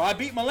much. But I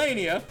beat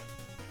Melania.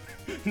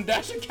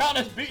 That should count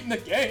as beating the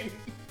game.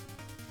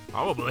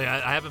 Probably.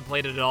 I haven't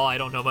played it at all. I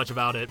don't know much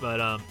about it,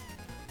 but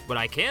what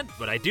I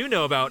do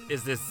know about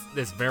is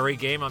this very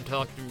game I'm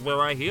telling you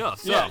right here.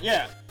 So.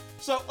 Yeah.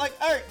 So, like,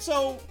 all right.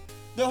 So,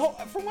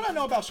 from what I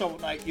know about Shovel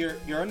Knight, you're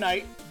a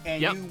knight,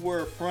 and you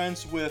were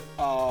friends with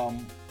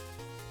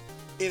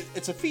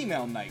it's a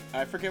female knight.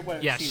 I forget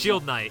what. Yeah,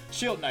 Shield Knight.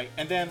 Shield Knight,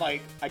 and then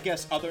like I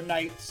guess other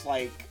knights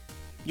like.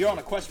 You're on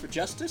a quest for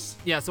justice?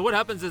 Yeah, so what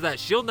happens is that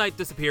Shield Knight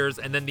disappears,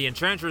 and then the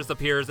Enchantress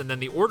appears, and then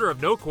the Order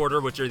of No Quarter,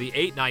 which are the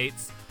 8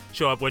 knights,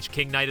 show up, which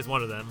King Knight is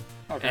one of them.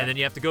 Okay. And then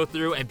you have to go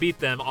through and beat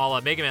them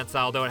all Mega Man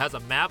style, though it has a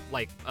map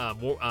like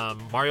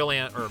Mario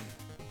Land or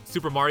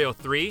Super Mario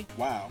 3.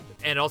 Wow.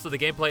 And also the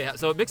gameplay,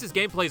 so it mixes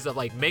gameplays of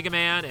like Mega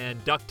Man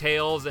and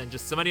DuckTales and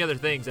just so many other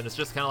things, and it's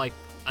just kind of like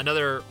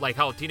another, like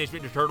how Teenage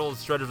Mutant Ninja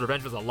Turtles Shredder's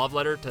Revenge was a love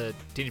letter to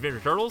Teenage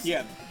Mutant Ninja Turtles.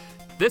 Yeah.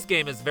 This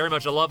game is very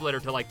much a love letter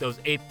to like those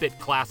 8-bit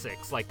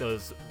classics, like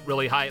those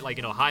really high, like,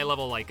 you know, high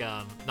level, like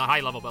not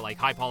high level, but like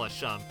high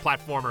polish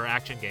platformer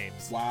action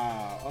games.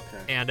 Wow.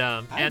 Okay. And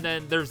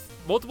then there's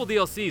multiple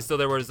DLCs. So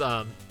there was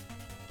a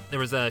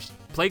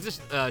Plague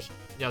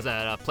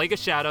of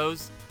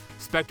Shadows,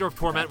 Spectre of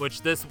Torment,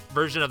 which this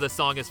version of this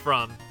song is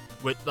from.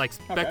 With like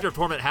Spectre of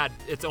Torment had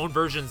its own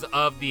versions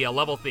of the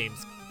level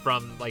themes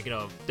from, like, you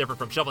know, different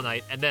from Shovel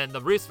Knight, and then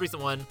the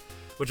recent one,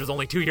 which was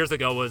only 2 years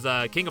ago, was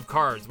King of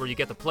Cards, where you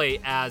get to play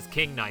as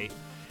King Knight.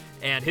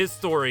 And his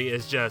story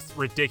is just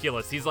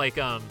ridiculous. He's like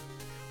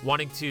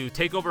wanting to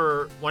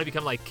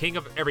become like king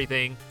of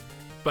everything,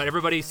 but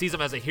everybody sees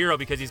him as a hero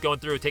because he's going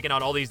through taking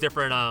out all these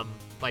different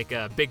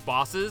big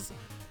bosses.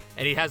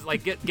 And he has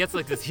like gets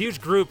like this huge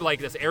group, like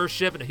this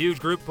airship and a huge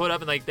group put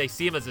up, and like they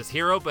see him as this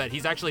hero, but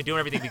he's actually doing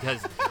everything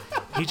because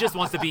he just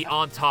wants to be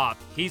on top.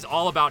 He's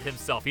all about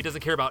himself. He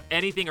doesn't care about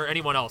anything or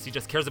anyone else. He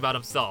just cares about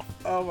himself.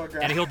 Oh my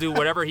god. And he'll do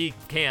whatever he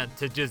can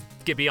to just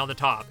be on the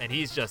top, and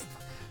he's just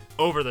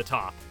over the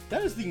top.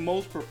 That is the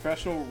most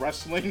professional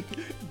wrestling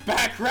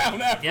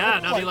background ever. Yeah,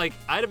 and I mean, like,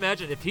 I'd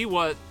imagine if he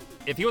was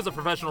a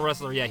professional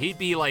wrestler, yeah, he'd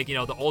be like, you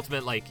know, the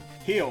ultimate like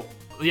heel.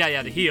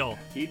 Yeah, the heel.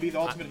 He'd be the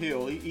ultimate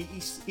heel.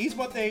 He's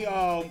what they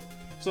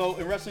So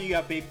in wrestling, you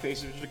have baby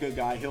faces, which is a good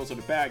guy. Heels are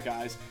the bad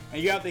guys,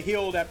 and you have the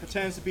heel that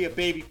pretends to be a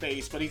baby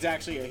face, but he's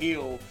actually a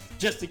heel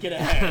just to get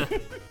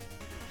ahead.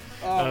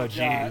 Oh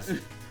jeez.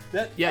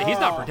 He's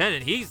not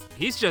pretending.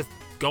 He's just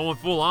going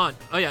full on.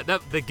 Oh yeah,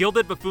 the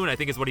Gilded Buffoon, I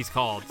think, is what he's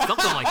called.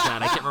 Something like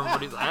that. I can't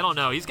remember what I don't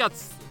know.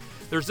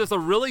 There's just a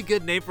really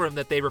good name for him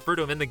that they refer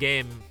to him in the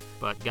game.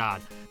 But God.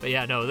 But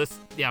yeah, no,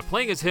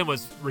 playing as him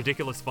was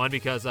ridiculous fun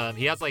because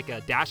he has like a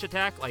dash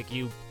attack, like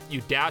you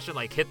dash and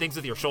like hit things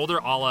with your shoulder,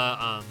 a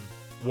la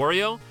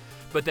Wario.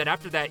 But then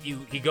after that, he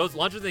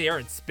lunges in the air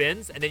and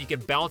spins, and then you can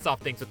bounce off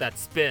things with that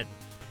spin,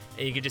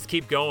 and you can just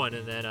keep going.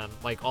 And then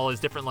like all his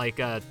different like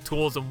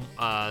tools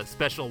and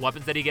special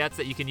weapons that he gets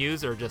that you can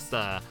use are just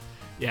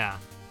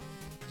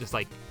just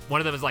like one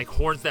of them is like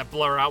horns that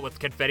blur out with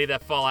confetti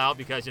that fall out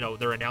because, you know,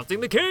 they're announcing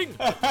the king.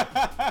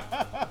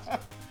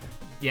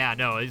 Yeah,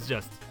 no, it's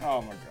just,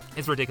 oh my god,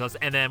 it's ridiculous.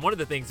 And then one of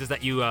the things is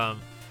that you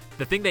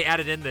the thing they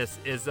added in this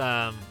is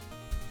I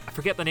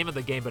forget the name of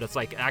the game, but it's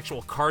like an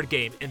actual card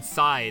game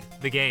inside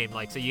the game.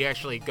 Like, so you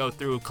actually go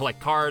through, collect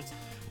cards,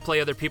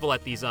 play other people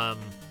at these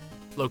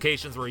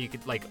locations where you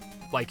could like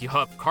you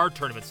have card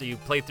tournaments. So you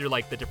play through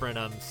like the different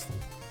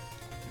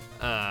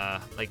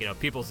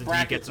peoples until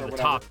you get Brackets to or the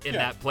whatever. top in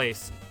that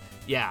place.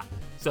 Yeah.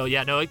 So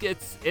yeah, no, that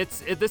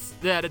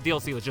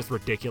DLC was just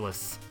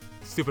ridiculous,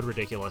 stupid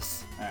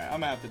ridiculous. All right, I'm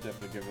gonna have to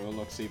definitely give it a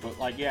look, see. But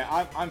like,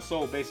 yeah, I'm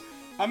so basic.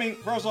 I mean,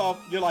 first off,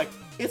 you're like,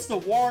 it's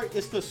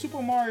the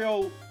Super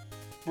Mario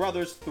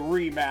Brothers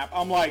 3 map.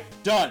 I'm like,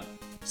 done,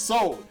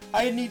 sold.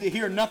 I didn't need to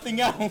hear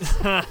nothing else.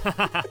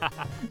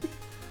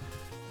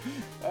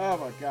 Oh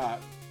my god,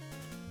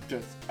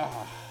 just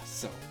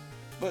so.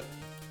 But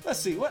let's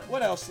see,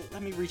 what else?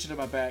 Let me reach into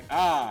my bag.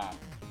 All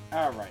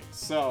right.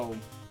 So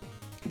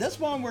this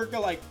one we're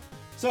gonna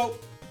so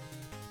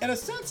in a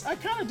sense, I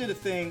kind of did a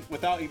thing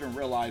without even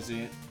realizing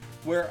it,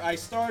 where I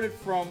started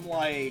from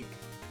like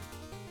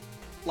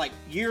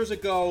years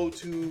ago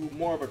to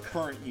more of a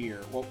current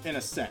year. Well, in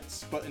a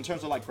sense, but in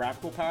terms of like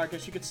graphical power, I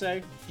guess you could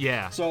say.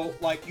 Yeah. So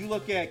like you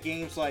look at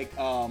games like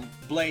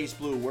Blaze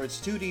Blue, where it's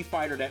 2D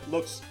fighter that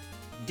looks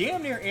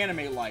damn near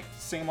anime-like,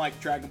 same like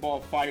Dragon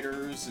Ball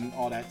Fighters and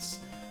all that.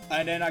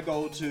 And then I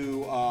go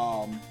to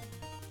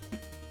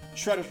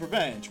Shredder's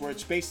Revenge, where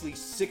it's basically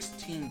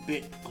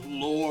 16-bit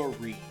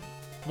glory.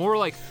 More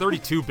like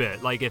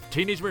 32-bit, like if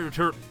Teenage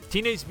Mutant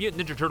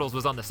Ninja Turtles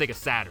was on the Sega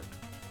Saturn,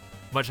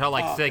 much how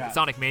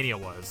Sonic Mania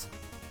was.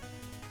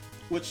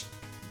 Which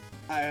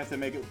I have to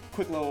make a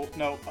quick little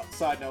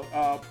side note.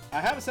 I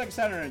have a Sega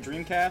Saturn and a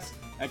Dreamcast.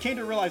 I came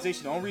to the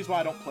realization the only reason why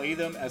I don't play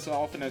them as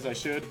often as I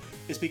should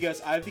is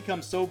because I've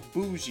become so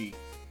bougie.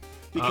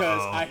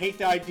 Because I hate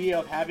the idea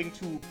of having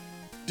to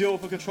deal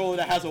with a controller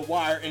that has a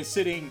wire and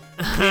sitting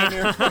damn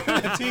near in front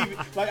of the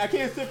TV. Like, I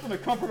can't sit from the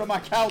comfort of my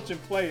couch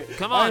and play it.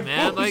 Come on,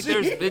 man. Bougie. Like,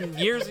 there's been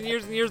years and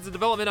years and years of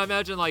development. I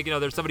imagine, like,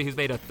 there's somebody who's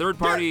made a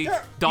third-party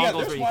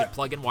dongles where you can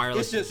plug in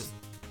wireless. It's just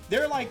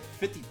they're like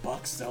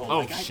 $50 though. Oh,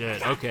 like,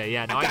 shit. Okay,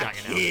 yeah, no, I got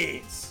you now.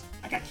 Kids.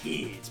 I got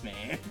kids,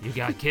 man. You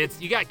got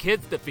kids. You got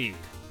kids to feed.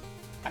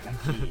 I got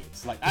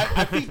kids. Like,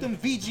 I feed them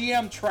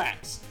VGM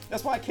tracks.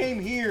 That's why I came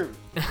here.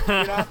 You know,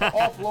 I have to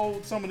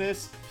offload some of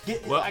this.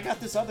 I got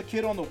this other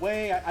kid on the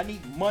way. I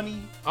need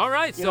money. All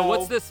right. So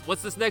what's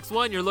this next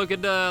one you're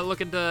looking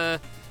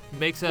to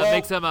make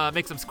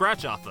some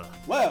scratch off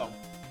of? Well,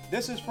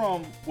 this is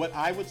from what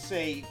I would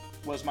say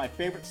was my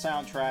favorite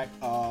soundtrack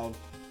of.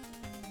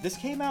 This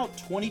came out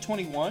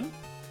 2021,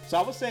 so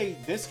I would say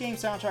this game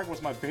soundtrack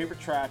was my favorite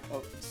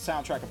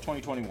soundtrack of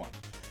 2021.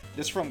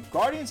 This is from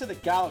Guardians of the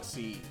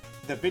Galaxy,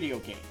 the video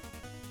game.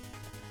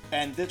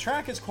 And the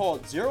track is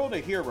called Zero to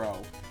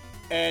Hero,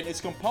 and it's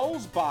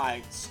composed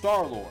by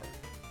Star-Lord.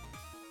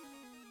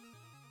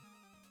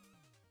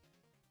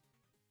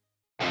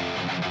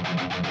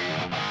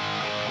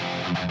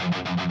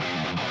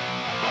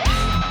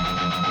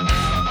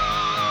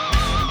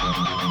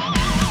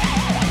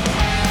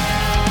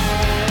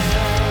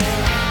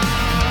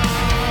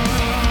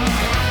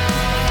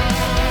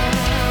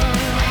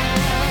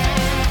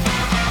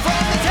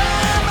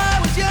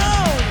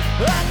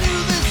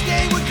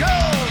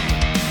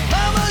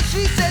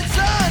 She said,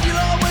 son, you'll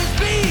always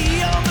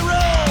be on the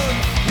road.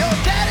 Your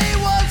daddy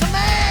was a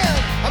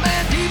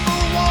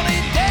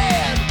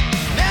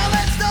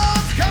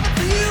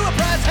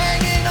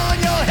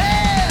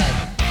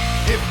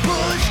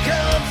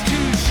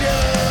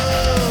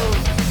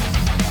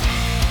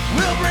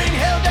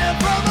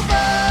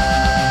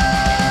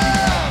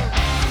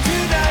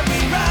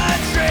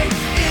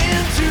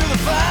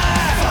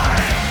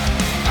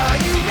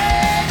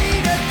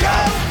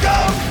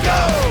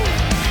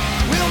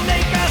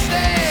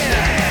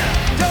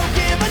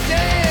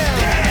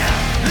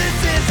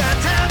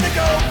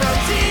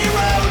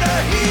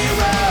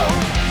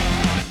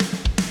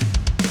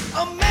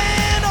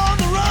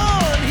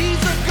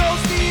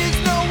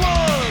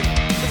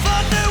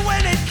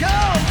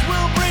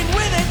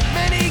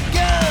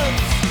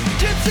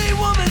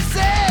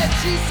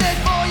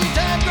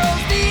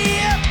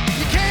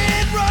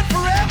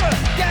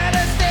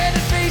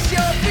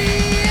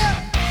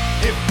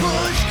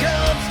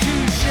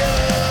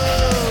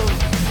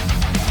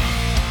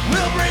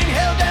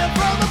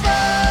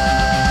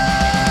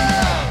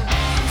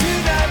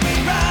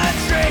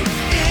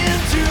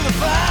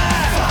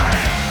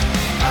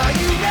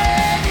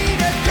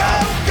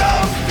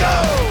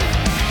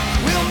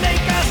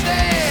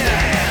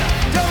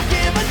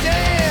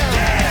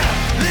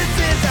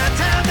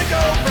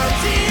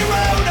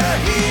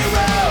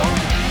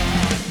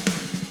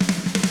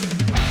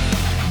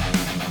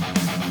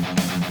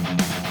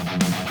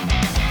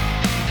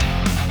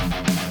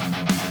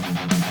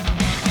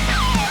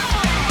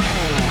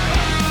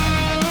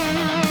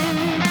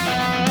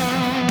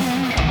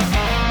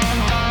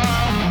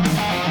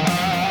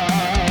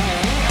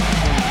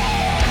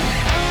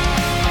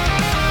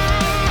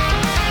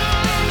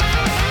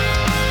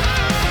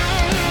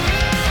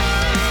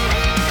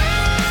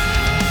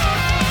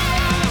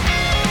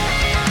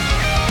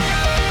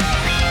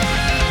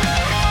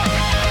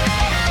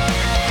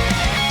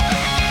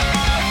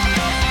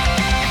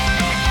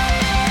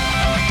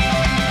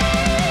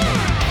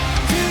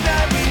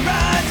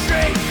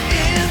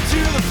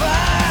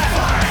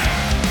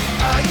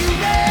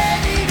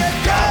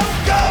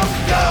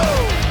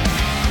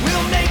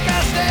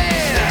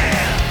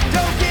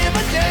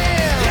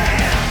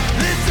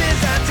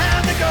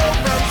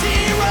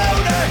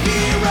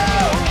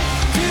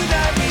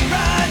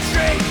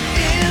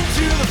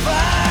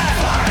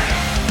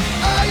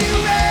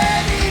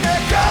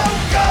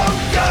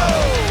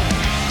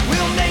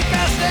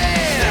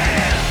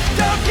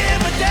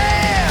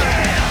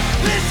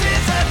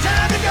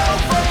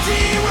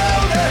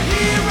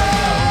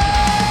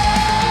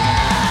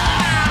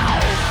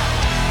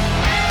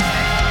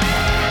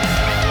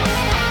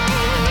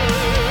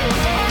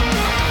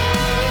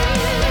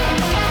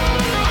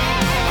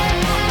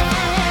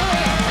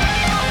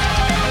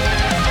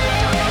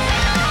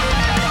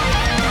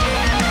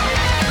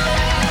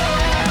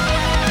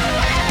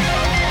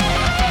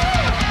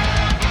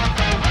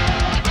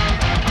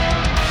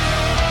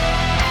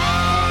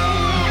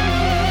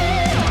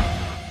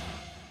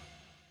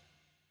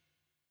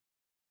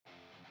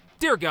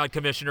Dear God,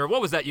 Commissioner, what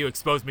was that you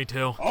exposed me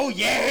to? Oh,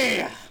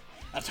 yeah!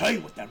 I'll tell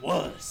you what that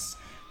was.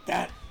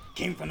 That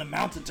came from the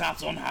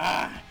mountaintops on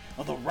high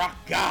of the rock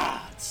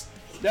gods.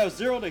 That was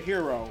Zero to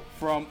Hero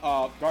from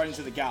Guardians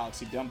of the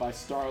Galaxy, done by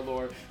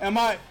Star-Lord. And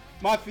my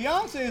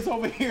fiance is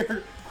over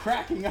here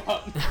cracking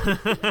up.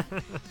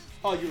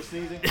 Oh, you were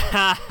sneezing?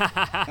 Oh,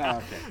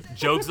 okay.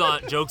 Jokes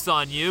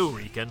on you,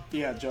 Rican.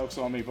 Yeah, joke's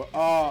on me. But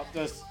I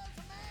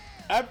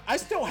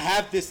still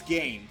have this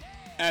game.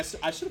 I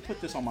should have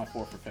put this on my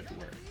 4th for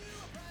February.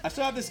 I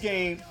still have this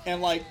game,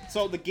 and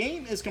so the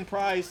game is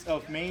comprised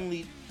of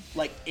mainly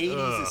 80s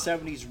and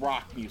 70s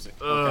rock music.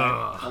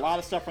 Okay, a lot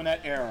of stuff from that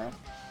era,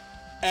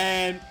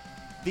 and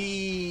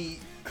the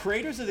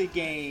creators of the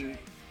game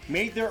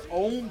made their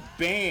own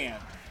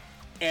band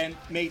and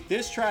made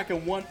this track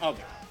and one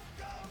other,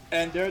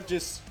 and they're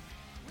just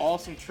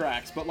awesome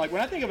tracks. But when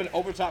I think of an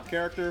over-the-top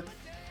character,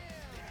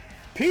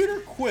 Peter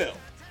Quill,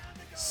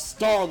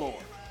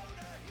 Star-Lord.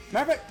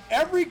 Matter of fact,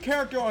 every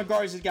character on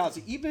Guardians of the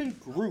Galaxy, even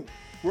Groot,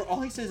 where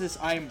all he says is,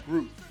 I am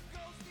Groot.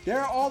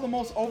 They're all the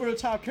most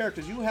over-the-top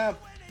characters. You have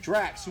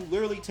Drax, who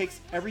literally takes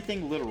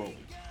everything literally.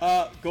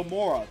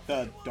 Gamora,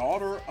 the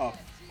daughter of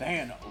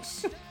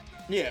Thanos.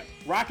 Yeah,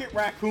 Rocket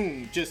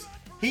Raccoon,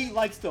 he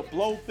likes to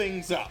blow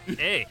things up.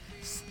 Hey,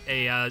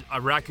 a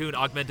raccoon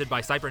augmented by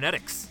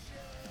cybernetics.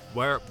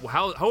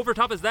 How over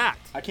top is that?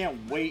 I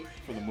can't wait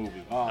for the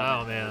movie.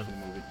 Oh man. For the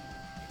movie.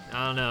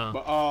 I don't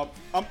know.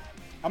 But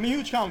I'm a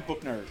huge comic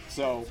book nerd,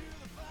 so.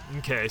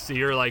 Okay, so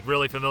you're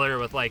really familiar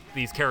with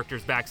these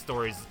characters'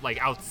 backstories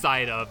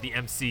outside of the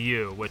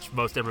MCU, which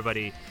most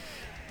everybody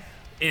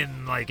in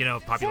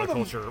popular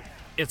culture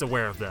is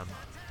aware of them.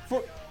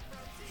 For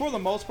the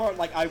most part,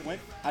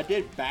 I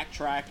did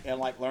backtrack and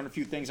learn a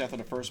few things after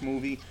the first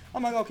movie.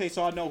 I'm okay,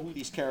 so I know who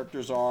these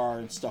characters are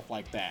and stuff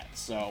like that.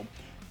 So,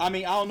 I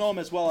don't know them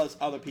as well as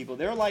other people.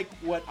 They're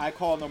what I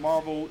call in the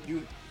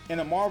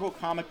Marvel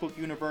comic book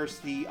universe,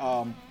 the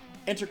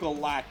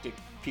intergalactic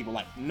people,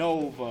 like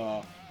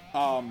Nova,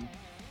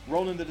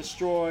 Ronan the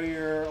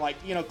Destroyer,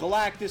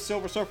 Galactus,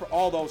 Silver Surfer,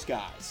 all those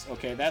guys.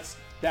 Okay, that's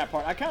that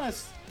part. I kind of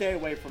stay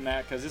away from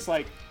that because it's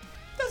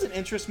doesn't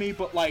interest me,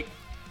 but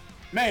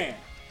man,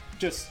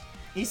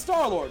 he's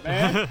Star-Lord,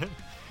 man.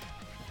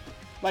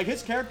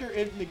 His character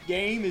in the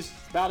game is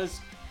about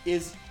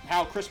is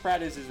how Chris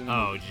Pratt is in the movie.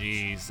 Oh,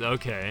 jeez.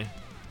 Okay.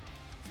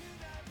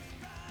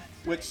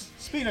 Which,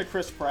 speaking of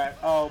Chris Pratt,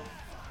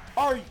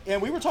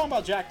 and we were talking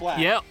about Jack Black.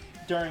 Yep.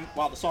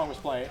 While the song was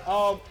playing.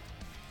 How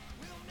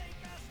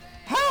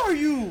are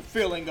you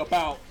feeling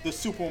about the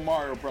Super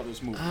Mario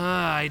Brothers movie?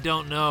 I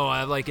don't know.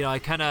 I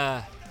kind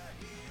of,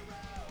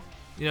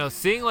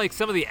 seeing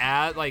some of the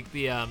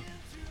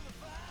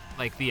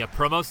the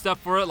promo stuff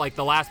for it,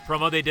 the last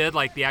promo they did,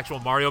 the actual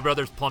Mario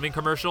Brothers plumbing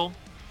commercial.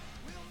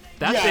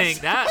 That yes. thing,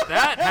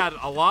 that had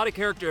a lot of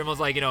character and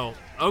was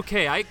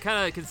okay, I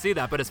kind of can see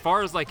that. But as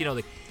far as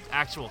the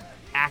actual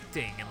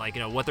acting and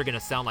what they're gonna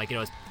sound like,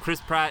 is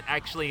Chris Pratt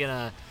actually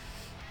gonna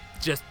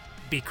just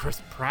be Chris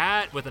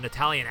Pratt with an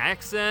Italian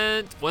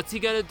accent? What's he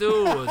gonna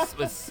do?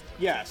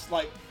 Yes,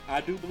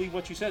 I do believe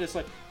what you said. It's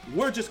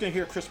we're just gonna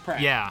hear Chris Pratt.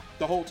 Yeah.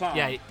 The whole time.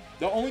 Yeah.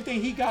 The only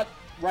thing he got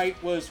right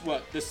was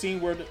the scene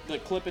where the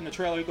clip in the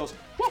trailer, he goes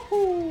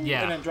woohoo,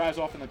 yeah, and then drives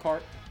off in the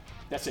cart.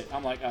 That's it.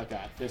 I'm oh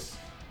god, this.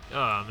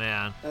 Oh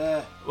man.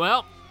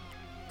 Well,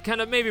 kind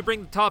of maybe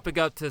bring the topic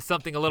up to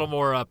something a little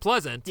more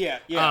pleasant. Yeah.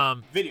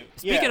 Video.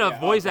 Speaking of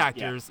voice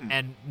actors yeah.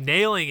 and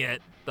nailing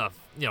it,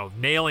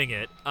 nailing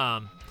it.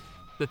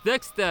 The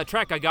next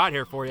track I got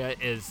here for you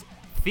is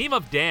 "Theme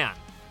of Dan"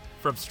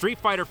 from Street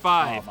Fighter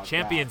V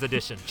Champions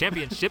Edition.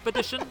 Championship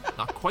Edition?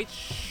 Not quite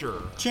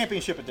sure.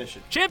 Championship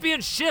Edition.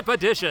 Championship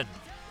Edition.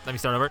 Let me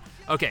start over.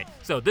 Okay,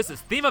 so this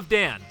is "Theme of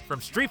Dan" from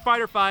Street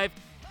Fighter V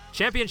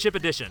Championship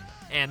Edition,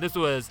 and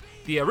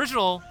the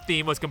original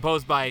theme was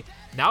composed by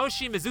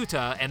Naoshi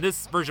Mizuta, and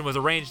this version was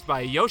arranged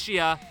by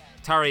Yoshiya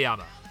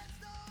Tarayama.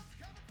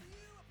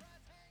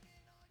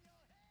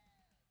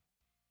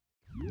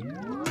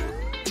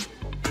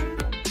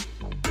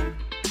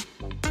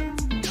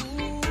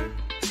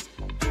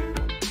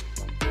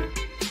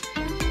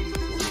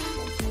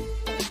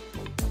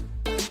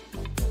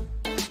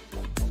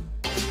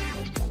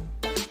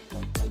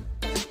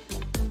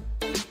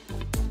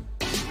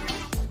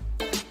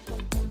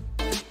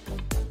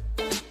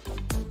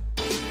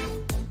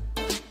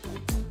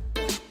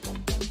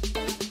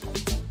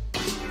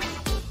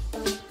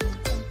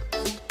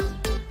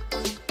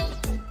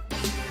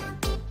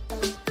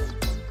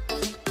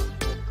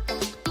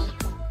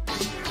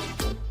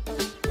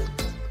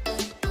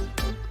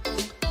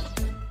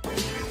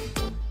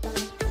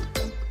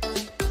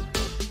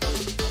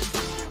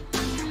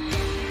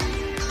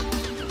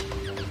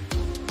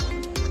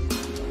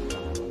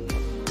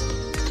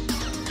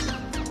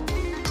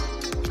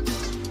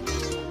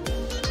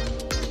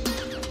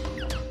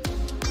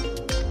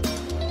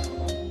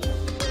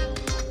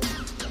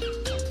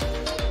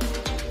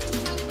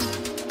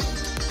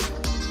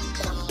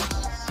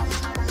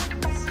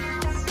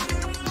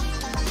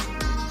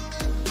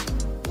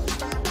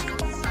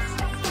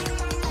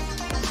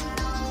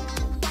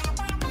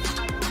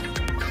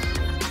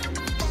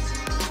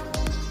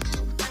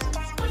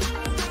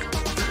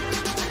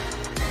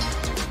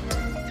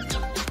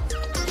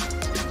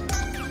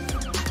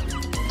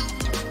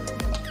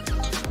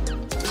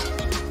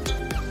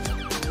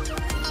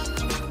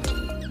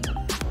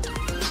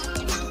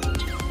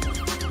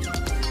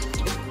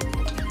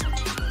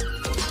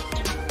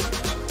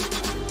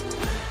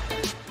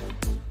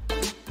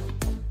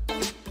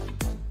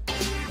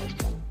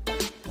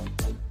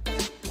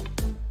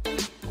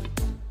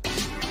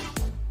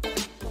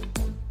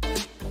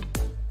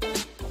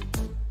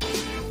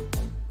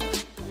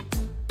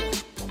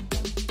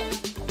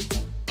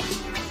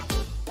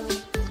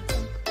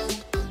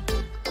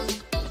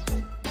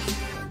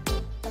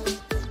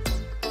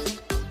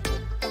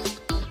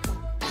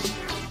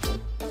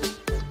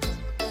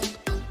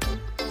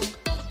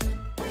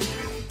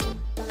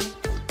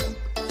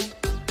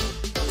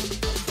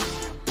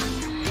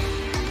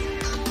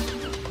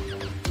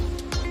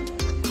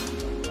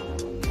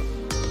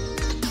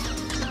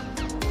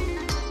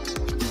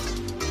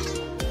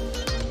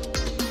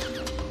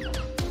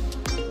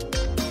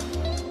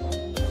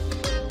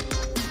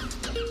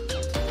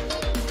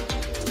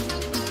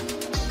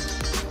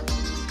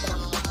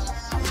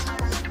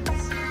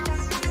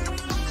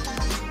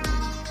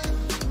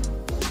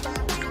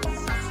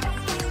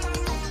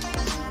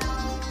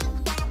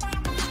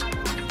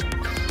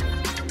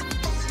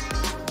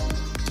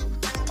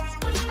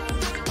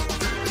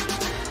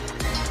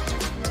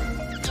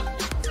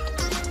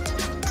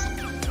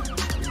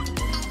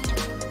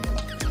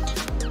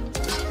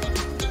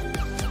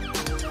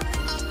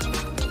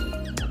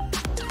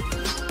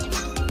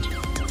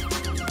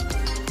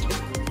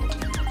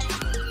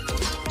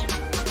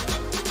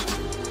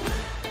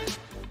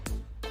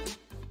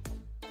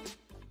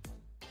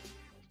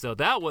 So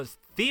that was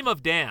Theme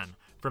of Dan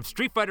from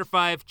Street Fighter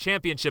V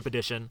Championship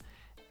Edition,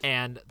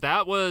 and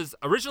that was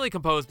originally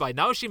composed by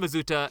Naoshi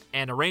Mizuta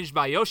and arranged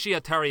by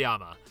Yoshia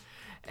Terayama.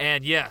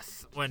 And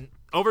yes, when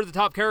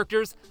over-the-top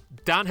characters,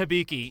 Dan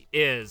Hibiki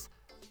is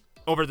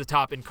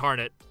over-the-top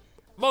incarnate.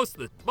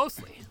 Mostly.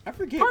 I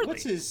forget. Hardly.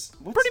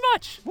 Pretty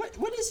much.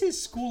 What is his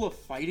school of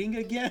fighting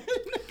again?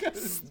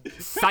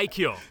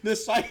 Saikyo. The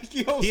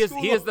Saikyo. He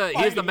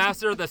is the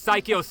master of the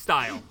Saikyo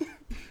style.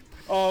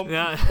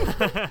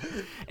 Yeah.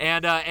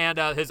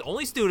 and his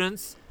only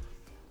students,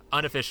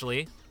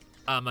 unofficially,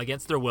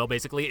 against their will,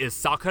 basically, is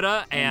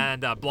Sakura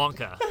and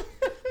Blanca,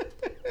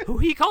 who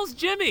he calls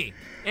Jimmy.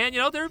 And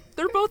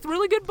they're both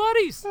really good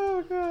buddies.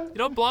 Oh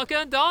god. Blanca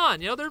and Don.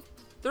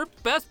 They're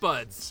best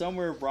buds.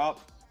 Somewhere Rob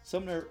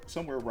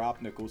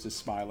Nichols is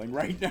smiling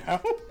right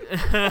now.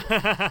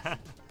 I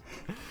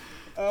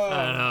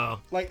don't know.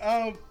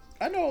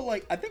 I know.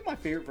 I think my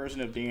favorite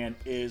version of Dan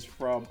is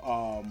from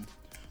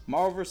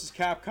Marvel vs.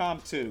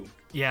 Capcom 2.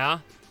 Yeah.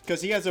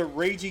 Because he has a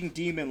raging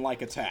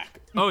demon-like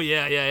attack. Oh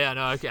yeah.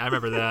 No, okay, I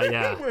remember that.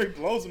 Yeah. Where he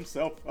blows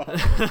himself up.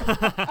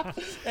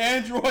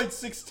 Android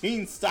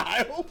 16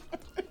 style.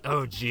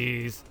 Oh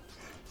jeez.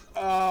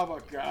 Oh my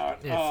god.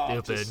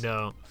 It's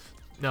stupid.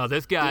 No,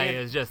 this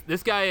guy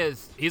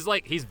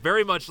he's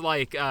very much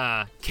like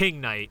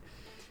King Knight.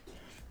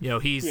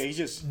 He's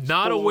just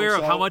not aware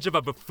of how much of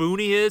a buffoon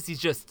he is.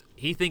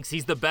 He thinks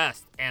he's the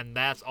best, and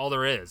that's all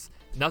there is.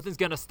 Nothing's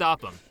gonna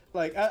stop him.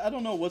 I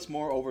don't know what's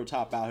more over the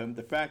top about him.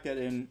 The fact that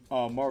in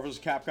Marvel vs.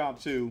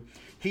 Capcom 2,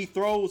 he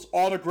throws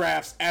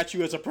autographs at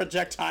you as a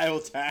projectile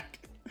attack.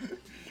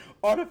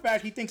 Or the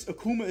fact he thinks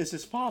Akuma is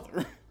his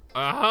father.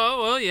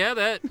 Oh, well,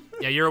 yeah,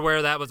 you're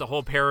aware that was a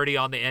whole parody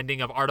on the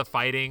ending of Art of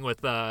Fighting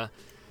with Ryo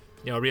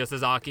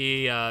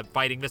Sasaki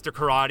fighting Mr.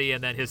 Karate,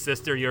 and then his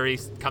sister Yuri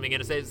coming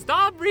in and saying,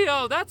 "Stop,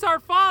 Ryo, that's our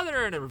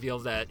father," and it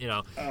reveals that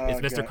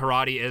it's Mr.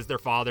 Karate is their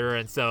father,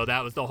 and so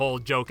that was the whole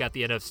joke at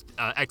the end of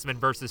X-Men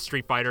versus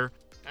Street Fighter.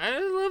 I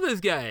love this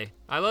guy.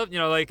 I love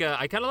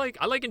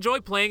I enjoy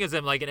playing as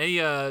him in any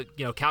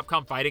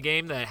Capcom fighting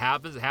game that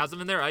has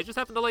him in there. I just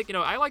happen to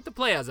I like to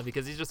play as him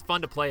because he's just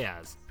fun to play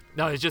as.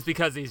 No, it's just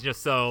because he's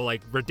just so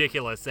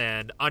ridiculous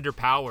and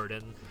underpowered,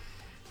 and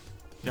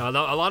a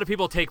lot of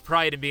people take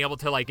pride in being able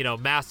to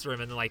master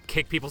him and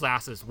kick people's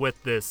asses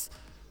with this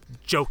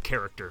joke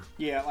character.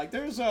 Yeah,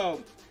 there's a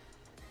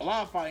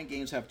lot of fighting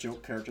games have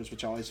joke characters,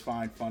 which I always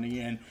find funny,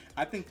 and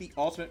I think the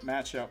ultimate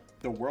matchup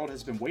the world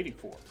has been waiting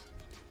for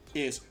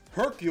is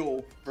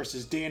Hercule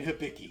versus Dan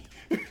Hibiki.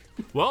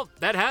 Well,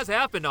 that has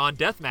happened on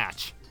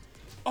Deathmatch.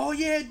 Oh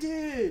yeah, it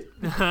did.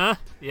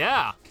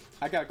 Yeah.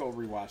 I gotta go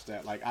rewatch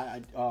that.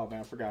 Oh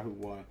man, I forgot who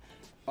won.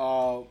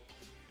 Oh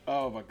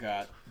my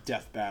god,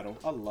 Death Battle.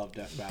 I love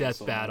Death Battle. Death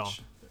so Battle.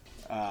 Much.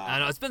 I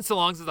know it's been so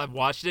long since I've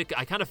watched it.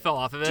 I kind of fell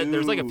off of it. Dude,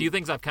 there's a few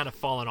things I've kind of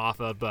fallen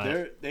off of,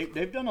 but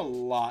they've done a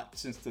lot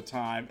since the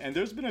time, and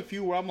there's been a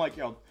few where I'm like,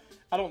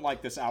 I don't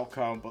like this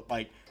outcome, but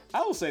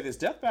I will say this: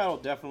 Death Battle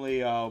definitely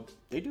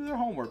they do their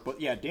homework.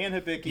 But yeah, Dan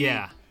Hibiki.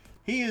 Yeah.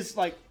 He is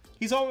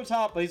he's over the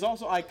top, but he's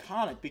also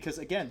iconic because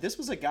again, this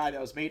was a guy that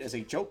was made as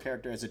a joke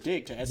character, as a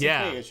dig to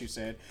SNK, as you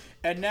said,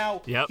 and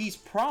now he's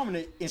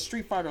prominent in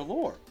Street Fighter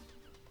lore.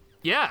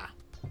 Yeah.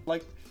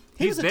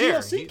 He was a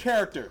DLC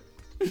character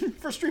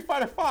for Street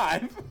Fighter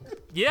V.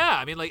 Yeah,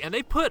 I mean, and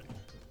they put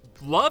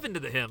love into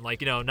him,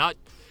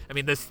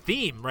 this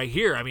theme right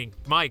here. I mean,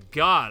 my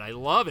God, I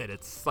love it.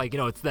 It's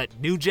it's that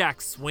New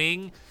Jack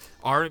Swing,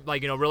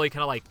 really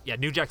kind of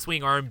New Jack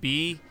Swing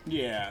R&B.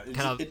 Yeah,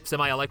 kind of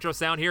semi-electro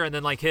sound here, and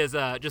then his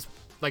just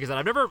like I said,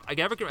 I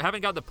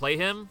haven't gotten to play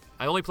him.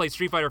 I only played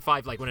Street Fighter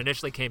V when it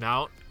initially came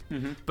out.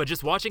 Mm-hmm. But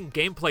just watching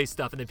gameplay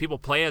stuff and then people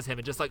play as him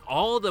and just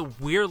all the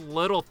weird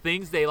little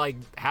things they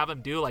have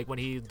him do, when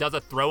he does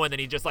a throw and then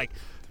he just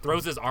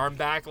throws his arm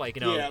back, and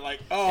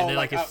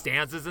then his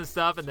stances and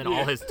stuff, and then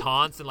all his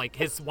taunts and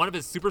one of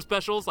his super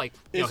specials,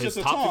 his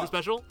top super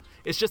special.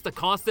 It's just a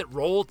constant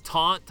roll,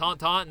 taunt,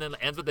 and then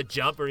ends with a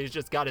jump where he's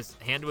just got his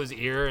hand to his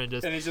ear and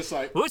he's just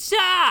like,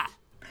 whoosha!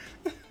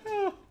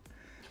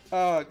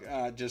 Oh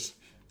God,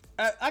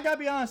 I gotta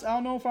be honest. I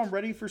don't know if I'm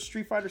ready for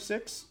Street Fighter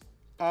 6.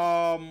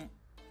 I'll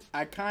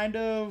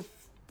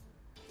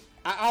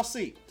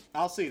see.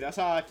 That's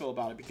how I feel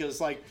about it because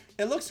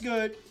it looks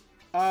good,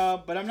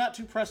 but I'm not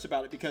too pressed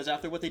about it because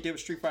after what they did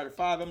with Street Fighter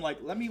 5, I'm like,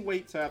 let me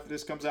wait till after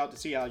this comes out to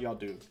see how y'all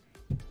do.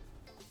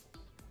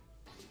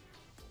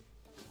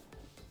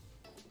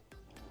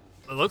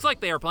 It looks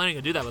like they are planning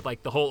to do that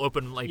with the whole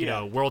open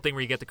world thing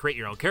where you get to create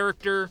your own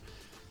character.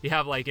 You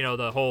have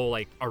the whole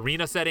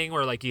arena setting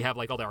where you have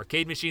all the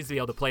arcade machines to be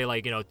able to play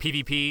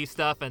PvP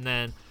stuff, and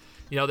then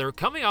they're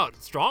coming out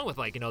strong with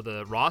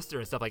the roster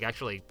and stuff,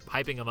 actually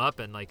hyping them up,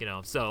 and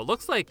so it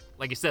looks like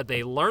you said,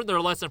 they learned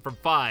their lesson from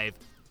 5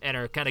 and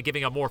are kind of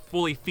giving a more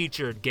fully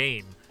featured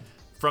game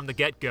from the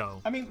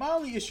get-go. I mean, my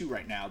only issue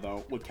right now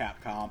though with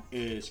Capcom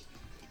is,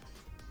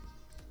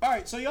 all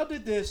right, so y'all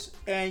did this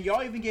and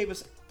y'all even gave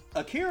us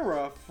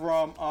Akira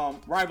from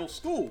Rival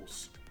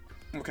Schools.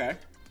 Okay.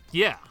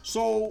 Yeah.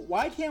 So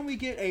why can't we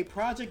get a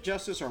Project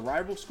Justice or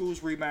Rival Schools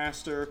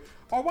remaster?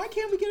 Or why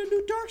can't we get a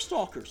new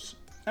Darkstalkers?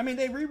 I mean,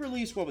 they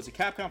re-released, what was it,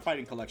 Capcom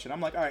Fighting Collection.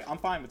 I'm like, all right, I'm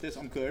fine with this.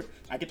 I'm good.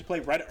 I get to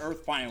play Red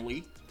Earth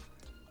finally.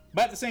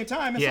 But at the same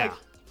time, it's like,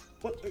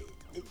 what?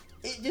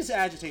 It just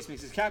agitates me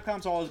because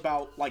Capcom's always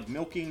about like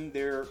milking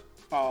they're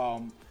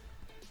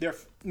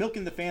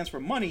milking the fans for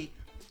money.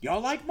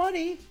 Y'all like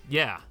money?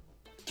 Yeah.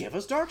 Give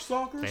us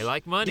Darkstalkers. They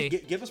like money.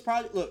 Give us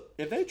Project. Look,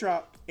 if they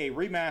drop a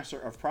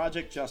remaster of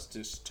Project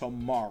Justice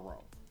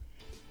tomorrow,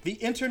 the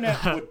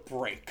internet would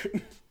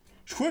break.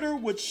 Twitter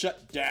would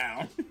shut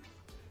down.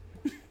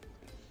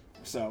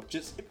 So,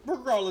 just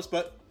regardless,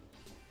 but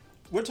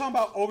we're talking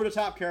about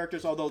over-the-top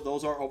characters, although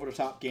those are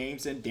over-the-top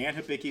games, and Dan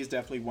Hibiki is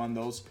definitely one of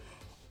those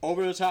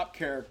over-the-top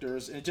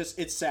characters, and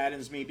it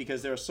saddens me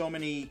because there are so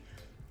many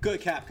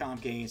good Capcom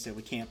games that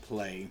we can't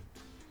play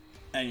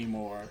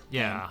anymore.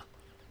 Yeah.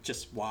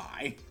 Just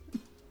why?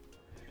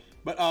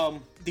 But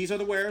these are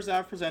the wares that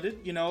I've presented.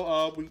 You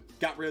know, we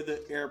got rid of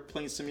the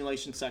airplane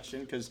simulation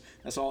section because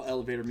that's all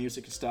elevator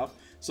music and stuff.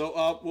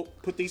 So we'll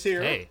put these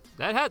here. Hey,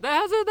 that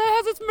has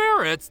its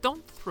merits.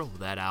 Don't throw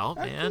that out,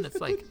 man. It's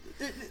like,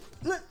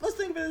 let's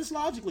think of it this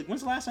logically.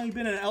 When's the last time you've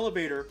been in an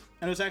elevator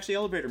and it was actually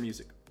elevator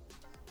music?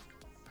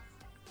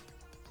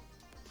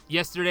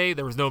 Yesterday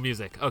there was no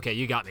music. Okay,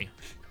 you got me.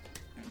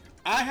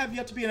 I have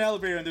yet to be in an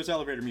elevator and there's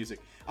elevator music.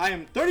 I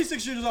am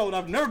 36 years old.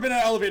 I've never been in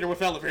an elevator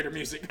with elevator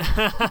music.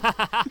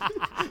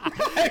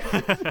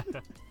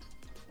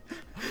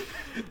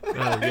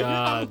 Oh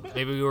God!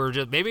 Maybe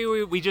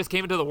we just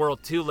came into the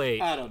world too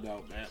late. I don't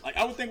know, man. Like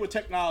I would think with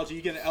technology,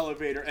 you get an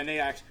elevator and they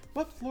ask,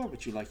 "What floor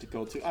would you like to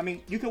go to?" I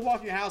mean, you could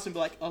walk in your house and be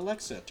like,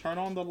 "Alexa, turn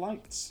on the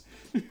lights."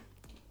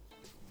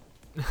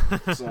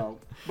 So,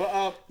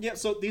 but yeah.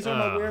 So these are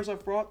my wares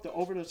I've brought. The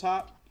over the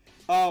top.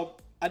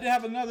 I did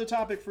have another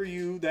topic for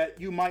you that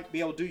you might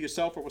be able to do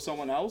yourself or with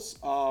someone else.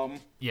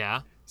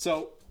 Yeah.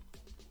 So,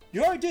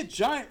 you already did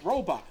giant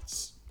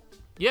robots.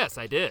 Yes,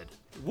 I did.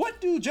 What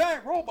do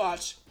giant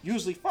robots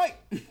usually fight?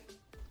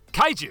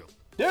 Kaiju.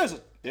 There's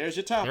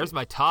your topic. There's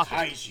my topic.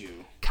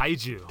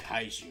 Kaiju.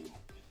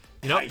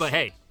 You know, but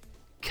hey,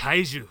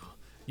 Kaiju.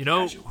 You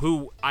know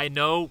who I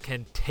know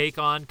can take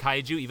on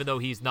Kaiju, even though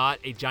he's not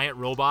a giant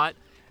robot,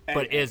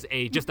 but is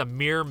just a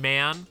mere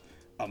man.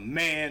 A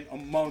man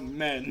among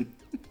men.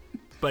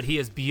 But he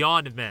is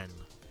beyond men.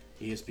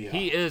 He is beyond.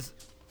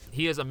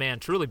 He is a man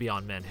truly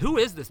beyond men. Who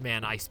is this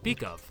man I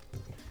speak of?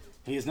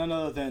 He is none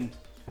other than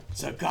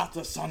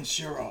Sagata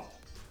Sanshiro.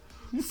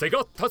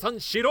 Sagata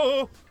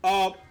Sanshiro.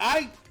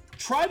 I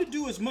try to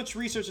do as much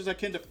research as I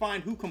can to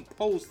find who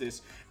composed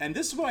this, and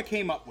this is what I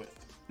came up with.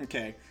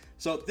 Okay,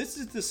 so this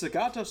is the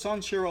Sagata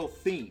Sanshiro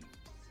theme.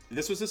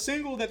 This was a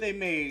single that they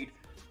made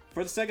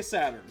for the Sega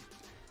Saturn,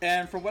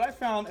 and from what I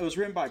found, it was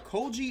written by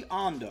Koji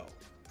Ando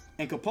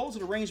and composed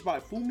and arranged by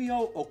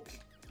Fumio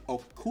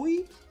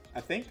Okui,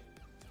 I think.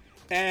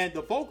 And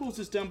the vocals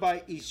is done by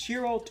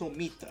Ishiro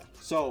Tomita.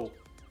 So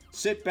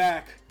sit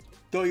back,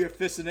 throw your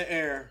fist in the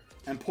air,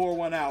 and pour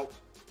one out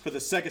for the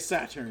Sega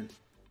Saturn.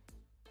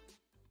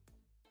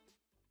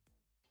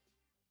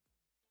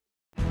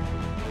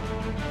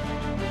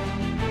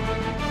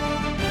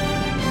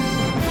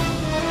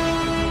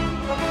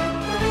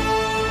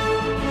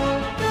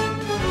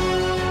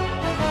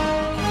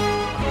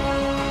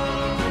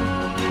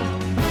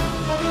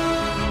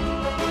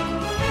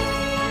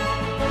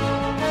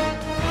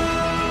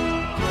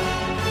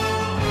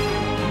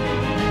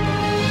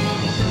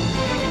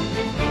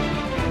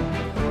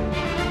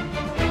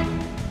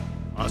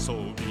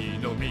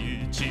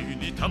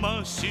魂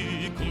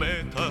込め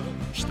た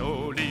一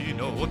人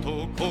の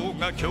男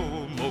が今日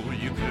も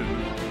行く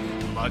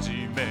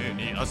真面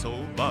目に遊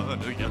ば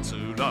ぬ奴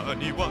ら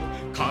には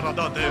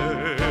体で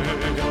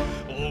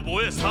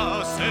覚え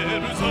させ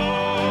るぞ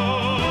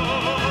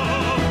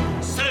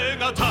セ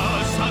ガタ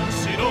三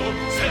四郎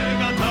セ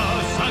ガタ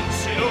三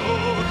四郎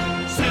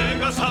セ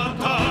ガサ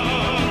タ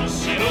ン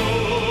四郎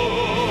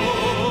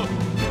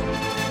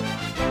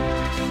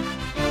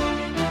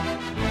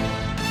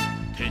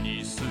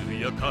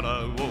カ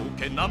ラオ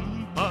ケナ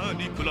ンパ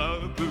にクラ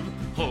ブ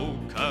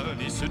他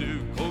にする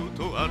こ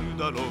とある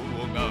だろう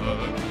が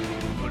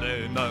触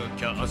れな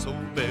きゃ遊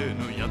べ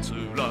ぬやつ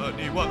ら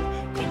には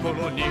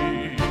心に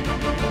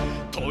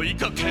問い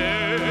かけ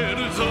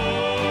るぞ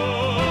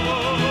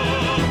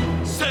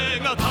セ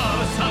ガタ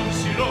三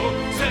四郎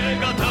セ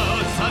ガタ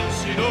三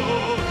四郎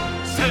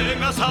セ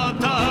ガサ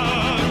タ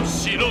ン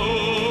四郎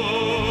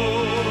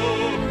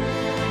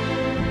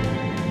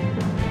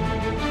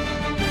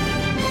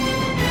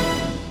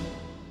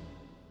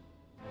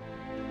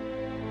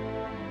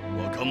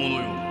若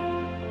者よ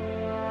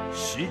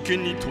真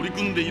剣に取り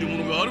組んでいる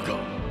ものがあるか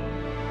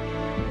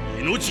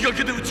命が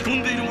けで打ち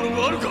込んでいるもの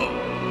があるか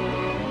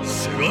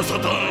セガサ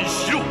ターン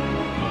しろ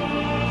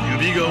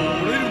指が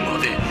折れるま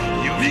で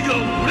指が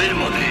折れる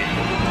まで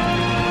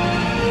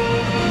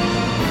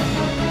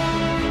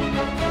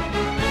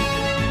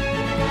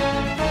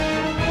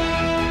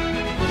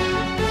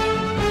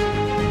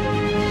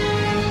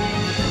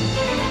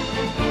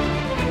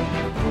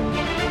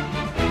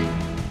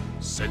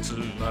切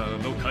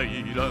の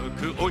快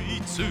楽追い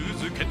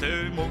続け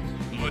ても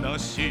虚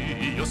しい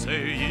余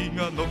生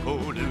が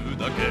残る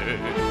だけ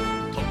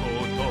とこ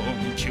と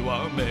ん極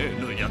め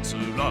ぬ奴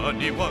ら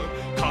には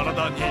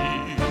体に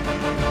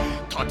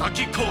叩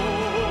き込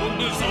む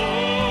ぞ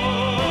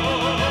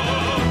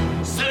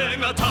背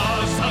がた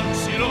さん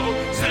しろ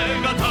背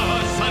がた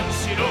さん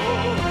しろ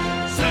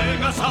背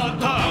がサ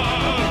タ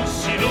ンし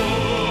ろ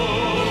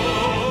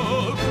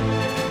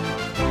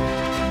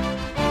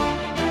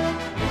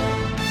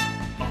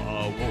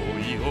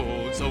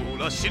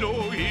白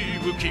い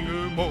浮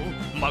雲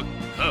真っ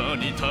赤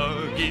にた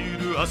ぎ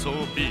る遊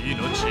びの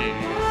地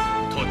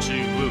途中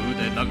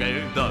で投げ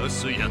出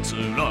す奴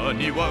ら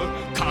には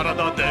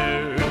体で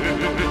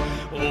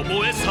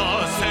覚え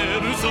させ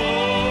るぞ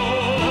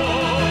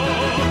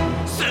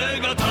背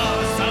がた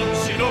さん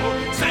しろ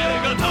背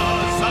がた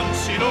さん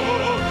しろ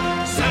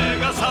背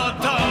がサ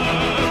タ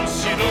ン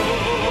しろ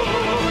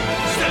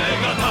背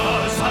が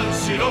たさん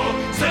しろ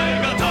背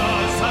がた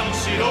さん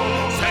しろ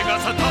背が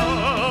サタ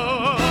ン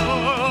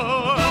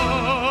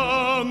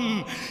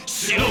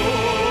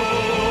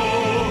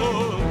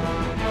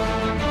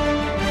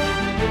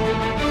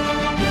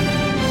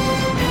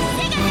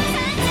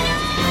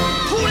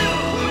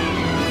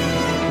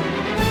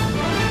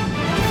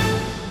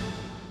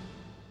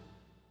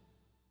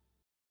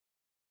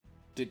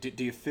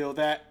Do you feel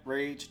that,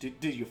 Rage?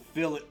 Do you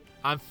feel it?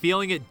 I'm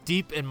feeling it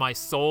deep in my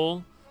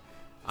soul.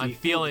 I'm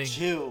feeling the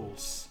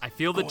chills. I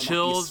feel the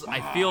chills.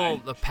 I feel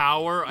the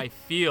power. I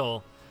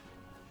feel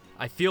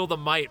the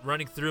might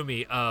running through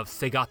me of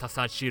Segata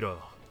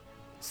Sanshiro.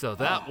 So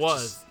that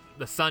was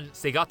the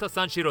Segata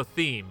Sanshiro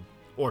theme,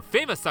 or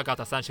famous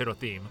Segata Sanshiro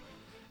theme,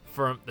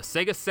 from the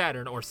Sega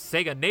Saturn or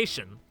Sega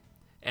Nation.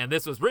 And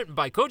this was written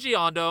by Koji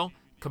Ando,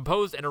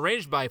 composed and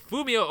arranged by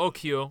Fumio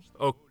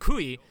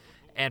Okui,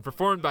 and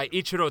performed by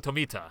Ichiro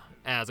Tomita,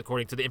 as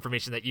according to the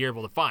information that you're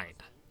able to find.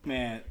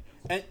 Man,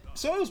 and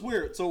so it was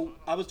weird. So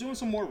I was doing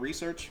some more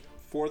research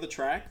for the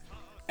track,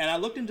 and I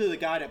looked into the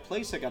guy that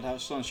plays Segata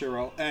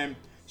Sanshiro, and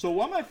so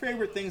one of my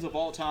favorite things of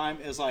all time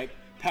is like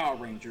Power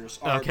Rangers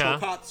or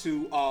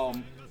Tokatsu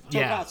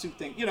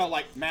thing, you know,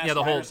 like Masked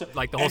Rider. Whole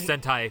like the whole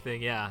Sentai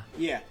thing, yeah.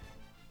 Yeah,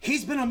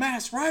 he's been a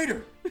Masked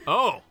Rider.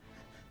 Oh,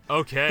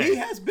 okay. He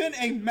has been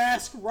a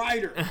Masked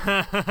Rider,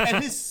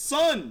 and his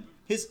son.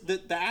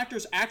 The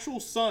actor's actual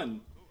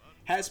son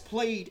has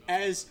played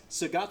as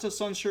Segata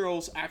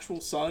Sanshiro's actual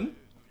son,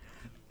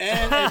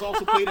 and has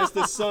also played as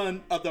the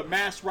son of the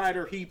Masked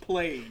Rider he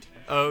played.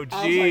 Oh,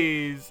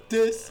 jeez. Like,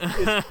 this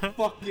is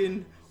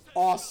fucking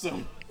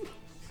awesome.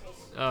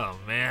 Oh,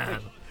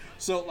 man.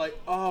 So, like,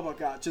 oh my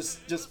god, just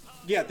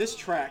yeah, this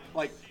track,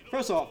 like,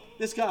 first off,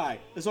 this guy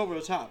is over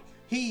the top.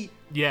 He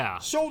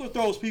shoulder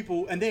throws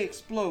people and they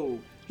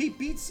explode. He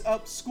beats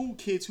up school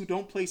kids who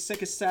don't play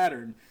Sega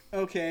Saturn.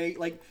 Okay,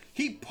 like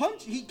he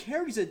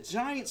carries a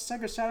giant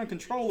Sega Saturn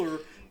controller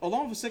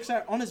along with Sega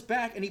Saturn on his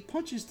back, and he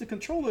punches the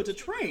controller to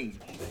train.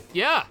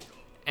 Yeah,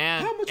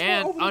 and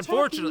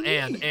unfortunately,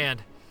 you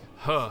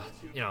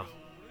know,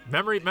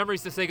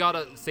 memories to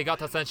Segata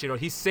Sanshiro.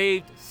 He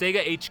saved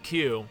Sega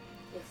HQ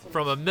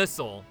from a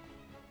missile,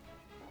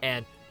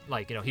 and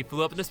like, you know, he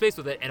flew up into space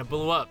with it, and it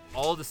blew up,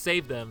 all to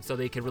save them so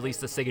they could release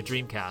the Sega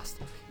Dreamcast,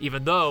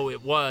 even though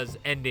it was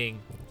ending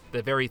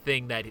the very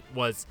thing that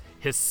was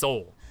his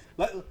soul.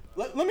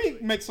 Let me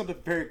make something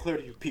very clear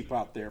to you people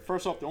out there.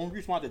 First off, the only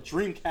reason why the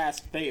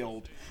Dreamcast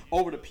failed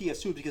over the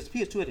PS2 is because the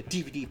PS2 had a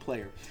DVD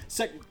player.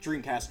 Second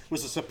Dreamcast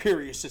was a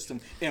superior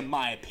system, in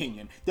my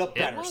opinion. The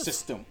better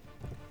system.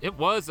 It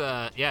was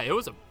a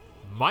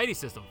mighty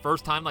system.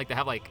 First time like to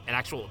have like an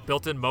actual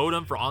built-in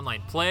modem for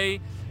online play.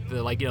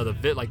 The like, you know, the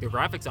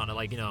graphics on it,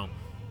 like, you know,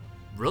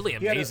 really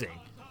amazing.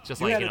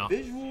 You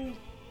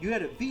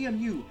had a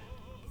VMU.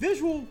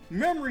 Visual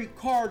memory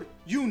card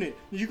unit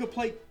you could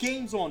play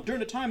games on during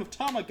the time of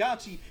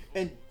Tamagotchi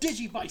and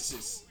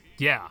Digivices.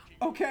 Yeah.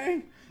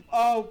 Okay?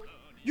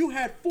 You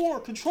had 4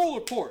 controller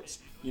ports.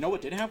 You know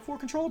what didn't have 4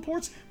 controller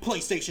ports?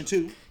 PlayStation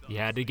 2. You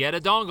had to get a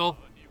dongle.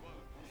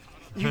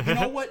 You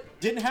know what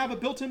didn't have a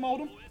built-in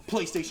modem?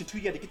 PlayStation 2.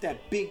 You had to get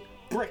that big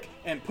brick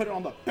and put it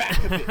on the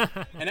back of it.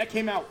 And that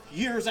came out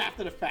years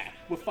after the fact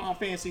with Final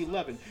Fantasy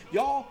 11.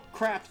 Y'all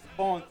crapped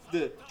on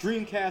the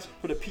Dreamcast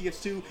for the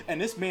PS2, and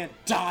this man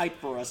died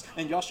for us,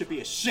 and y'all should be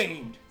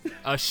ashamed.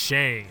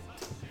 Ashamed.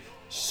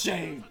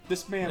 Shame.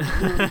 This man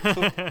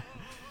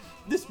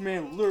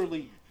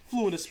literally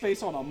flew into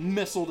space on a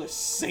missile to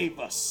save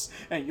us,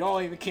 and y'all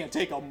even can't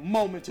take a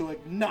moment to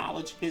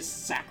acknowledge his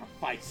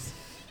sacrifice.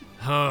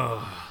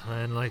 Oh,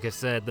 and like I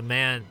said, the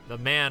man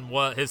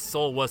was, his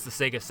soul was the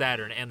Sega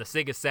Saturn, and the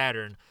Sega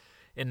Saturn,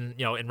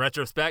 in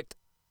retrospect,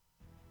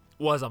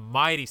 was a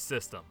mighty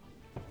system.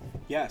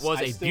 Yes, was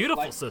a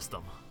beautiful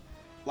system.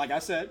 Like I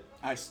said,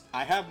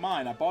 I have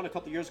mine. I bought it a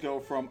couple years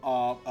ago from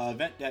an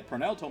event that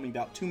Purnell told me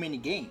about, Too Many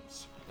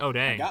Games. Oh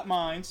dang! I got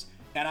mines,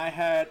 and I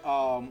had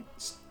I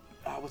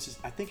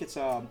think it's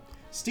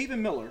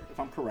Stephen Miller, if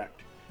I'm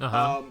correct.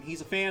 Uh-huh.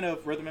 He's a fan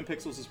of Rhythm and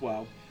Pixels as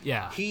well.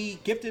 Yeah. He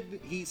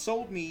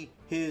sold me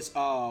his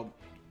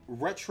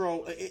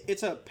retro.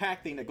 It's a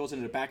pack thing that goes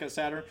into the back of the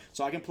Saturn,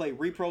 so I can play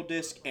repro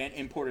disc and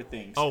imported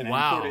things. Oh, and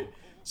wow. I imported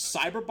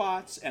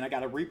Cyberbots, and I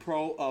got a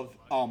repro of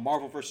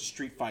Marvel vs.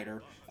 Street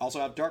Fighter. I also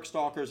have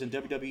Darkstalkers and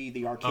WWE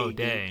the arcade. Oh,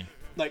 dang. Game.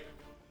 Like,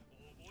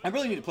 I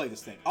really need to play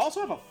this thing. I also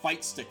have a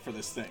fight stick for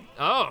this thing.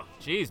 Oh,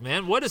 jeez,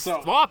 man. What is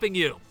swapping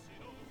you?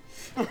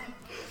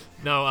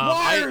 No,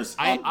 Wires!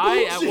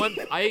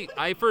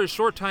 I for a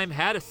short time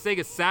had a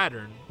Sega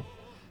Saturn,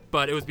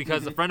 but it was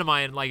because a friend of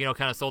mine, like,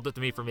 kind of sold it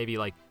to me for maybe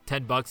like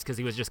 $10 because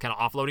he was just kind of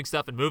offloading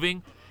stuff and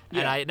moving,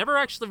 and I never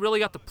actually really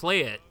got to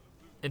play it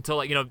until,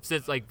 like,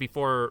 since, like,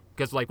 before,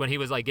 because, like, when he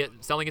was, like,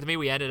 selling it to me,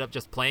 we ended up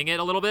just playing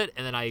it a little bit,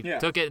 and then I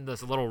took it in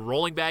this little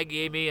rolling bag he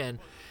gave me and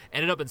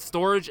ended up in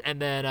storage,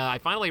 and then I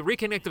finally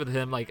reconnected with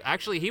him. Like,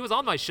 actually, he was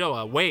on my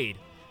show, Wade,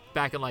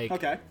 back in, like,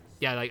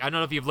 yeah, like, I don't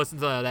know if you've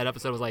listened to that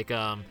episode. It was like,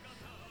 I'm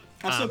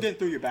still getting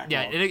through your backlog.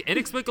 Yeah,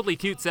 inexplicably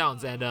cute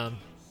sounds, and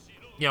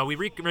we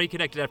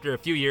reconnected after a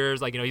few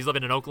years. Like, he's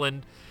living in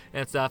Oakland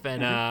and stuff,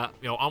 and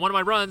on one of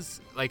my runs,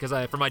 like,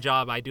 because for my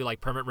job I do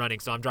like permit running,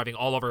 so I'm driving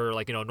all over,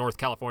 like, North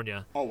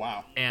California. Oh,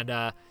 wow. And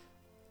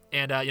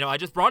I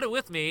just brought it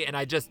with me, and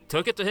I just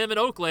took it to him in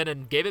Oakland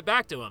and gave it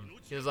back to him.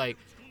 He was like,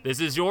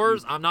 "This is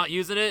yours. I'm not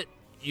using it.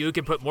 You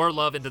can put more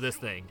love into this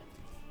thing."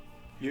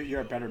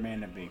 You're a better man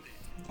than me.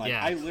 Like,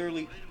 yeah.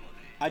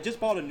 I just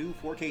bought a new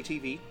 4K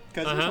TV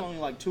because it was only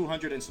like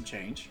 200 and some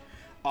change.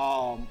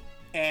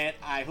 And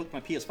I hooked my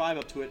PS5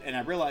 up to it, and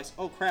I realized,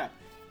 oh crap,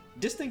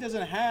 this thing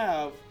doesn't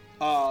have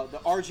the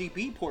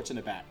RGB ports in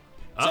the back.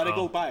 So I had to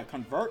go buy a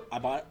convert. I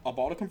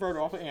bought a converter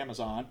off of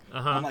Amazon.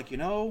 I'm like,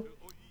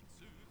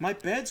 my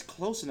bed's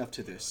close enough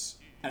to this.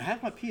 And I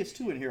have my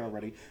PS2 in here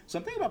already. So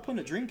I'm thinking about putting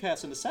a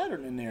Dreamcast and a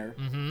Saturn in there.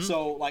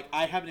 So, like,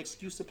 I have an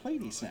excuse to play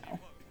these now.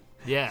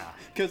 Yeah.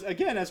 Because,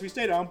 again, as we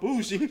stated, I'm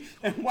bougie,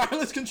 and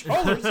wireless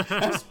controllers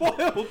have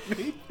spoiled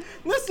me.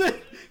 Listen,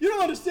 you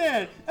don't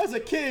understand. As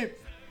a kid,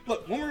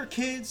 look, when we were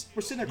kids,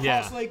 we're sitting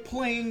there cross-legged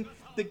playing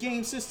the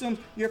game systems,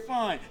 you're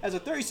fine. As a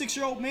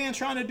 36-year-old man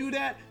trying to do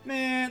that,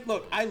 man,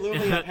 look, I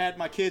literally have had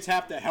my kids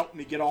have to help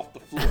me get off the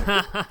floor.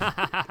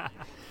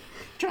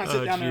 Trying to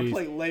sit down there and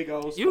play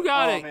Legos. You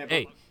got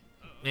it.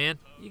 Man,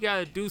 you got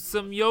to do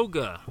some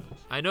yoga.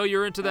 I know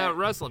you're into that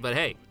wrestling, but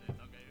hey,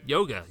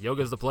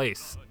 yoga's the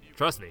place.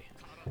 Trust me.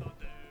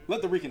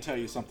 Let the Rican tell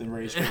you something,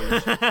 Rage Cage.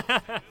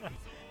 The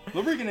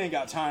Rican ain't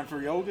got time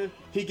for yoga.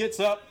 He gets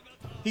up,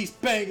 he's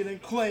banging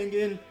and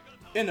clanging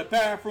in the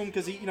bathroom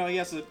because he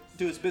has to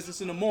do his business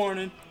in the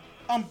morning.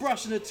 I'm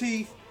brushing the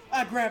teeth.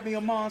 I grab me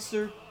a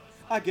Monster.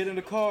 I get in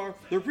the car.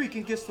 The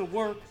Rican gets to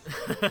work.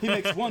 He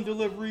makes 1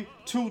 delivery,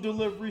 2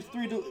 deliveries,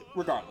 3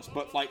 regardless.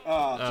 But like,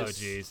 oh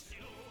jeez.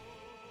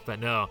 But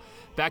no,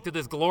 back to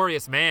this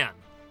glorious man.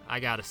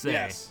 I gotta say.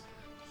 Yes.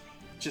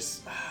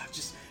 Just.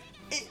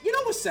 You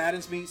know what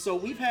saddens me? So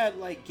we've had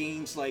like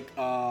games like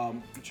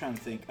I'm trying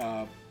to think.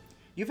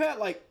 You've had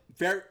like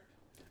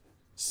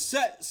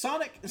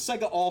Sonic and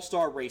Sega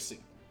All-Star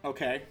Racing.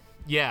 Okay.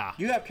 Yeah.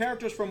 You have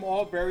characters from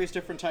all various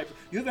different types.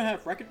 You even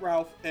have Wreck-It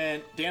Ralph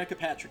and Danica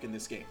Patrick in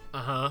this game.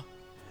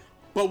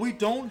 But we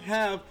don't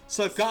have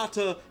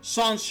Sagata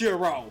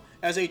Sanshiro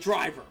as a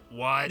driver.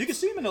 What? You can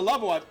see him in the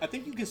level. I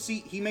think you can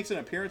see he makes an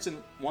appearance in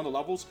one of the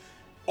levels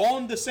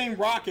on the same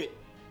rocket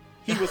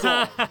he was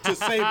on to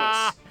save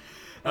us.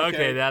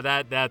 Okay,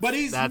 that's. But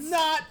he's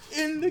not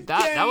in the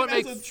game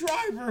as a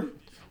driver.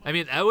 I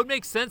mean, that would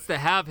make sense to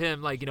have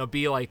him, like,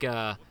 be like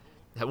one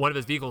of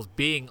his vehicles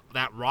being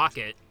that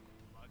rocket.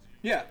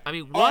 Yeah. I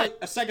mean, what?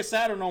 A Sega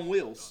Saturn on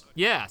wheels.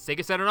 Yeah,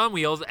 Sega Saturn on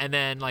wheels, and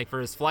then, like, for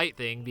his flight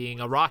thing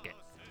being a rocket.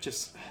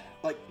 Just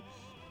like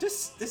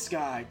this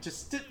guy,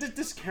 just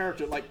this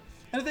character, like,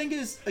 and the thing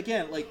is,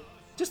 again, like,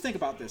 just think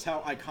about this,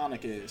 how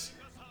iconic it is.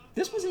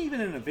 This wasn't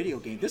even in a video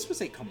game. This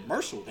was a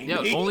commercial.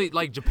 Only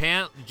like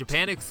Japan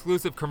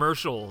exclusive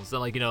commercials, and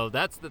like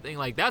that's the thing.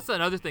 Like that's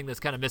another thing that's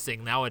kind of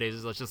missing nowadays.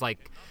 Is it's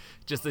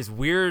just these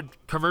weird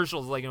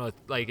commercials, like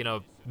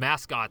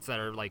mascots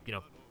that are like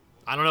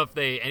I don't know if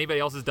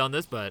anybody else has done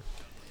this, but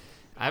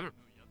I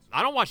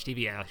don't watch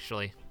TV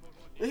actually.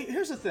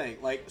 Here's the thing,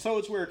 like, so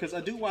it's weird because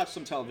I do watch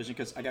some television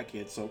because I got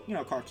kids, so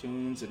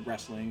cartoons and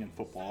wrestling and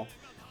football.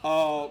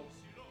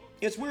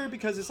 It's weird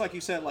because it's like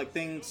you said, like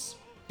things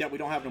that we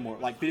don't have no more.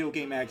 Like video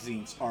game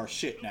magazines are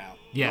shit now.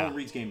 Yeah. No one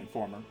reads Game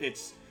Informer.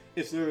 It's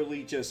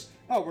literally just,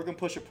 oh, we're gonna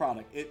push a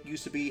product. It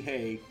used to be,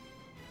 hey,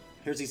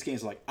 here's these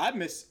games. Like I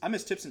miss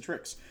tips and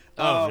tricks.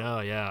 No,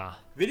 yeah.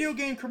 Video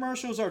game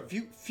commercials are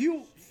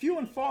few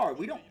and far.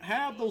 We don't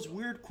have those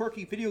weird,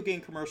 quirky video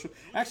game commercials.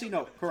 Actually,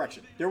 no,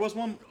 correction. There was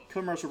one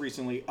commercial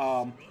recently.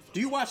 Do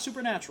you watch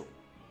Supernatural?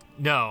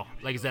 No,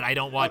 like I said, I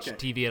don't watch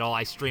TV at all.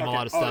 I stream a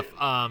lot of stuff.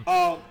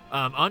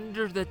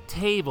 Under the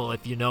table,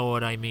 if you know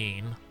what I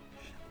mean.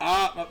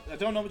 I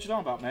don't know what you're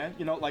talking about, man.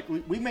 Like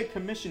we make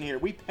commission here.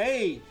 We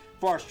pay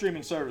for our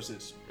streaming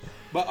services,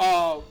 but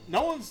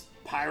no one's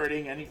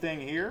pirating anything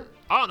here.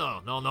 Oh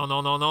no!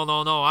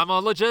 I'm a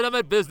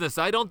legitimate business.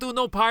 I don't do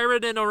no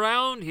pirating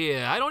around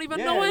here. I don't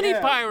even know any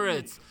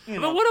pirates.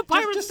 What are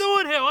pirates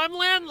doing here? I'm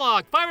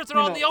landlocked. Pirates are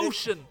on the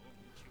ocean.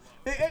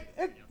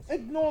 It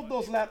ignore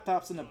those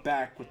laptops in the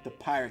back with the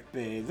Pirate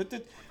Bay.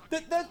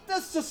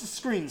 That's just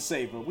a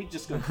screensaver. We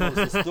just gonna close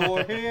this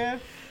door here.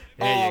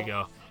 There you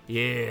go.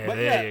 Yeah,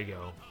 there you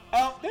go.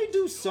 They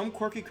do some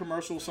quirky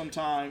commercials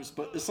sometimes,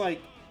 but it's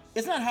like,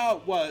 it's not how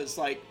it was.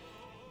 Like,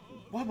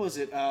 what was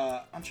it?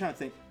 I'm trying to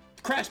think.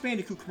 Crash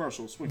Bandicoot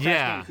commercials when Crash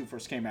Bandicoot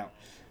first came out.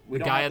 The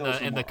guy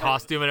in the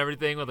costume and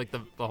everything with like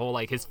the whole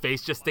like his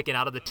face just sticking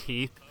out of the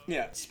teeth.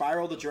 Yeah,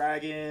 Spyro the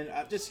Dragon.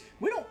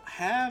 We don't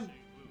have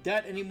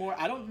that anymore.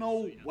 I don't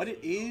know what it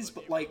is,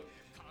 but like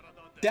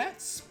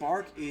that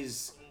spark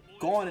is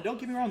gone. And don't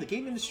get me wrong, the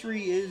game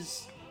industry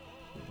is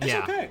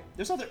okay.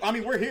 There's nothing. I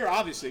mean, we're here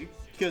obviously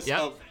because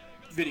of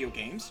video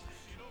games.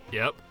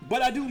 Yep.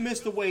 But I do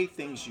miss the way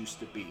things used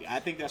to be. I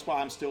think that's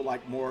why I'm still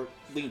like more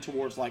leaning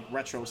towards like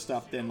retro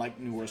stuff than like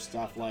newer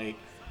stuff. Like,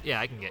 yeah,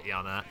 I can get you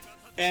on that.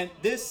 And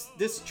this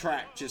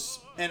track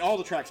just, and all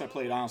the tracks I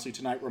played honestly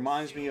tonight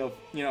reminds me of,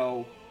 you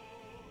know,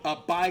 a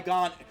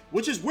bygone,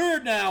 which is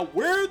weird now.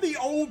 We're the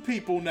old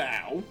people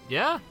now.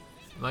 Yeah.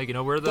 Like, you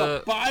know, we're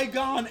the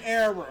bygone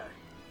era.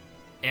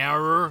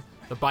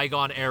 The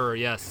bygone era,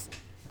 yes.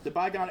 The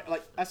bygone,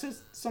 like, I said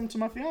something to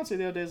my fiance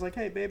the other day. It's like,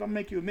 hey, babe, I'll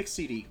make you a mix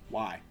CD.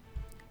 Why?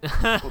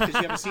 Well,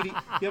 because you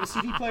have a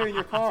CD player in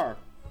your car.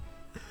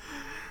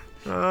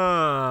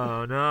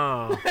 Oh,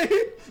 no.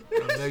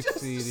 A mix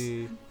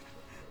CD.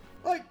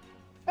 Like,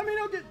 I mean,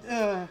 I'll get,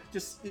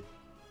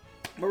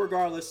 but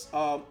regardless,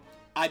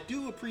 I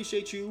do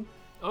appreciate you.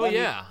 Oh,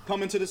 yeah.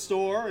 Come into the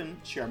store and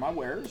share my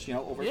wares, you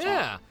know, over time.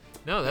 Yeah.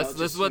 No, this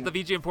is what the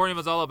VG Emporium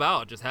is all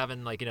about. Just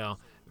having, like, you know,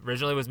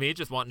 originally it was me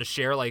just wanting to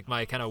share, like,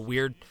 my kind of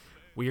weird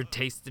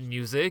taste in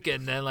music.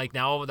 And then, like,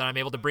 now that I'm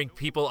able to bring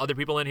other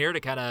people in here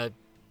to kind of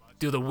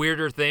do the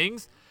weirder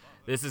things,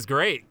 this is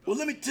great. Well,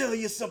 let me tell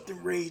you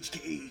something, Rage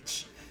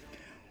Cage.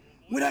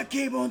 When I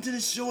came onto the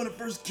show and I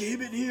first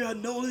came in here, I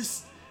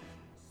noticed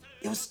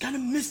it was kind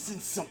of missing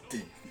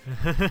something.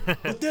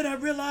 But then I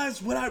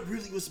realized what I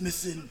really was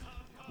missing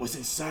was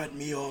inside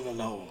me all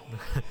along.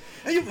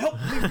 And you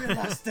helped me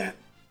realize that.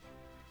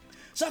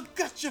 So I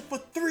got you for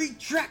 3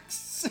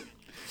 tracks.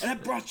 And I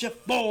brought you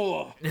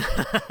 4.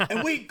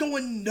 And we ain't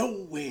going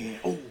nowhere.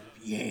 Oh,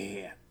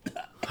 yeah.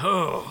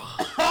 Well,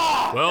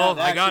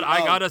 I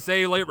gotta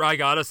say,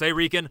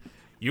 Rican,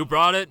 you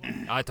brought it.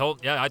 I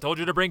told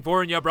you to bring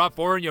 4, and you brought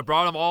 4, and you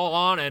brought them all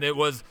on, and it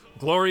was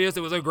glorious.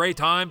 It was a great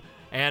time,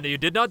 and you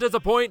did not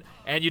disappoint,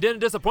 and you didn't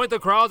disappoint the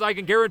crowds. I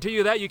can guarantee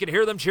you that. You can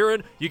hear them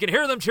cheering. You can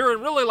hear them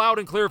cheering really loud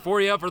and clear for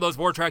you for those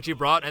 4 tracks you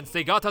brought. And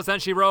Segata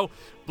Senshiro,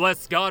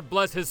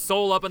 bless his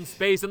soul up in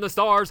space in the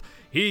stars.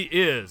 He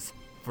is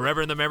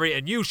forever in the memory,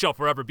 and you shall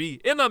forever be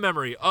in the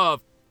memory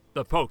of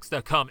the folks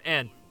that come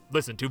and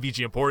listen to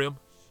VG Emporium.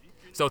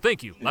 So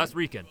thank you, Last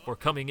Rican, for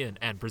coming in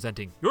and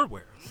presenting your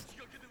wares.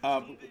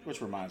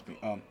 Which reminds me,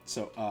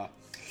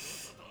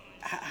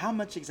 how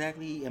much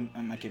exactly am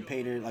I getting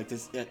paid? Like,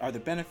 this, are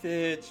there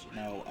benefits? You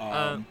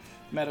know,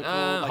 medical.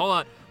 Like,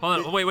 hold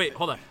on. Wait.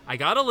 Hold on. I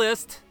got a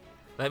list.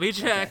 Let me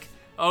check.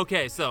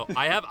 Okay, so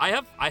I have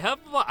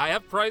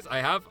price.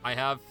 I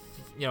have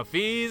you know,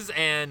 fees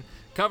and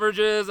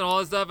coverages and all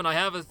this stuff, and I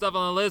have stuff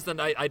on the list,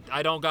 and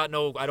I don't got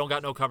no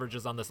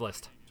coverages on this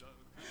list.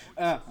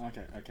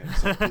 Okay.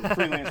 So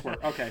freelance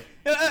work. Okay.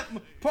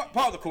 Part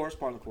of the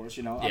course,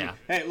 you know. I mean,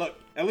 hey, look,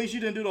 at least you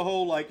didn't do the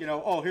whole, like, you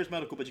know, oh, here's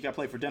medical, but you got to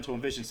play for dental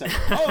and vision separate.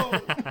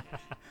 Oh!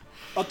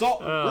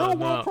 Real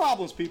world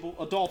problems, people.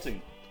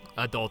 Adulting.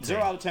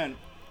 0 out of 10.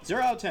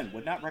 0 out of 10.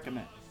 Would not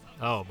recommend.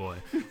 Oh, boy.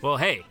 Well,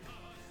 hey,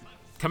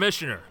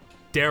 Commissioner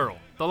Daryl,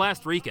 the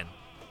Last Rican,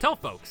 tell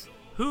folks,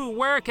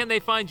 where can they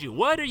find you?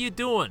 What are you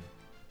doing?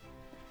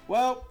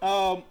 Well,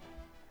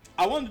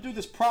 I wanted to do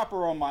this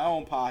proper on my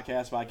own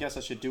podcast, but I guess I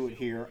should do it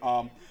here.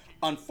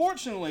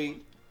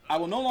 Unfortunately, I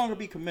will no longer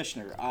be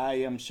commissioner. I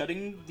am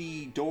shutting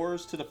the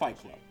doors to the Fight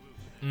Club.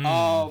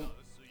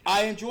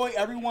 I enjoy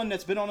everyone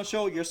that's been on the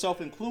show, yourself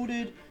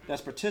included,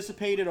 that's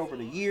participated over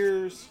the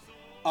years.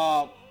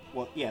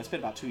 It's been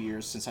about 2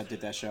 years since I did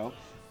that show.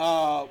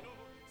 I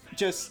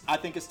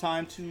think it's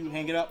time to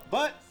hang it up,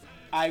 but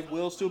I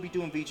will still be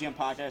doing VGM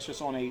podcasts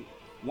just on a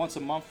once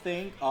a month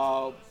thing.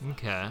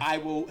 Okay. I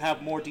will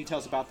have more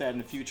details about that in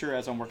the future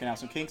as I'm working out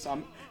some kinks.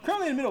 I'm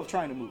currently in the middle of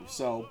trying to move,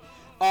 so.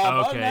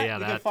 You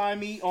can find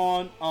me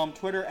on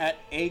Twitter at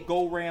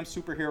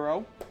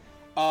 @GoRamSuperhero.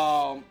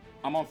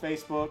 I'm on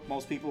Facebook.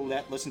 Most people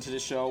that listen to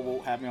this show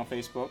will have me on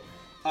Facebook.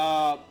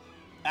 I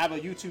have a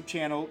YouTube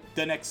channel,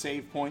 The Next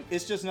Save Point.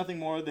 It's just nothing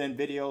more than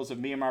videos of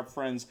me and my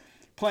friends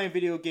playing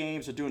video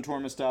games or doing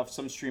tournament stuff.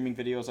 Some streaming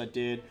videos I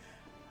did.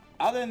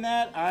 Other than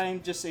that,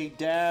 I'm just a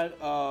dad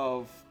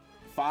of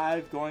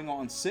 5 going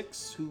on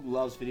 6 who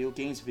loves video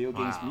games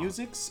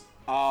musics.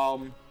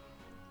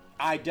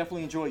 I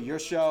definitely enjoy your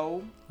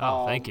show.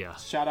 Thank you.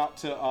 Shout out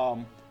to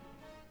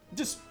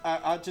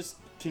I just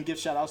can give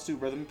shout outs to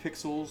Rhythm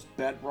Pixels,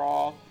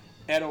 Bedroth,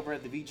 Ed over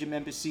at the VGM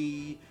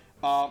Embassy,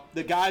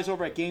 the guys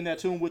over at Game That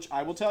Tune, which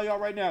I will tell y'all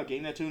right now,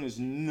 Game That Tune is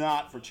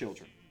not for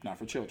children.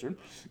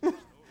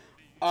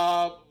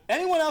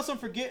 Anyone else I'm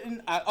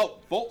forgetting?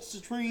 Volt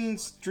Stream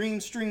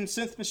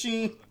Synth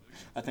Machine.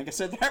 I think I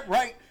said that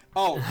right.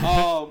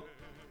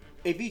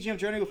 a VGM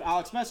Journey with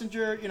Alex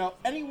Messenger. You know,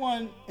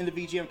 anyone in the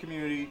VGM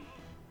community,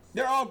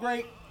 they're all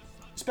great.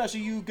 Especially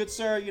you, good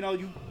sir. You know,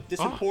 this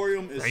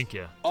Emporium is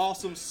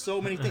awesome.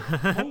 So many things.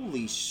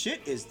 Holy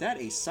shit, is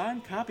that a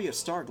signed copy of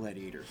Star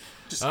Gladiator?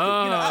 Just,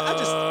 I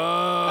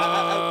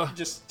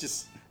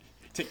just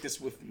take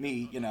this with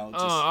me. You know.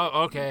 Just,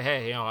 okay.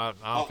 Hey, you know,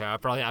 okay. I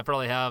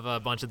probably have a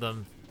bunch of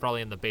them.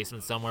 Probably in the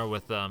basement somewhere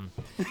with the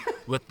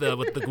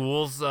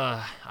ghouls.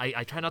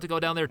 I try not to go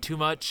down there too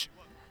much.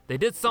 They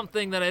did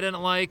something that I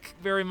didn't like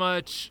very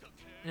much.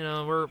 You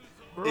know, we're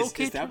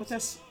okay. Is that what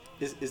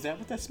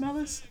that smell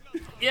is?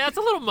 Yeah, it's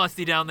a little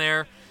musty down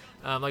there.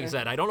 Like I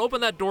said, I don't open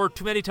that door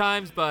too many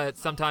times, but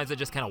sometimes it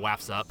just kind of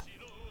wafts up.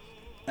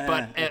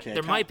 But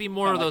there might be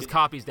more of those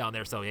copies down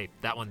there. So hey,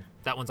 that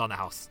one's on the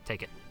house.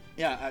 Take it.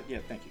 Yeah.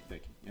 Thank you.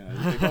 You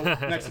know, they go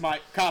next to my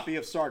copy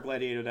of Star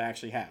Gladiator that I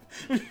actually have.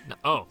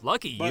 Oh,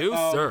 lucky you,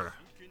 sir.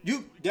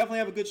 You definitely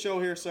have a good show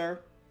here, sir.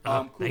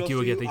 Thank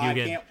you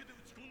again.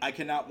 I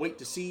cannot wait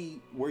to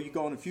see where you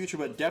go in the future,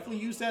 but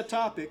definitely use that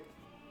topic,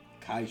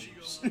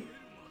 kaijus.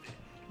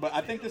 But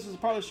I think this is a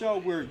part of the show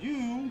where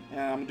you, and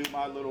I'm gonna do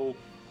my little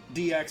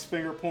DX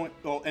finger point,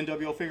 or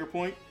NWO finger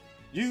point.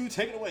 You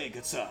take it away,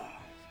 good sir.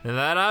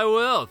 That I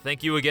will.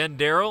 Thank you again,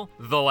 Daryl,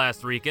 the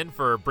last Rican,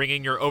 for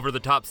bringing your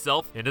over-the-top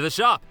self into the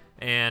shop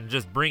and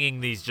just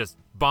bringing these just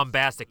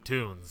bombastic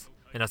tunes.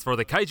 And as for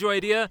the kaiju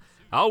idea,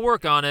 I'll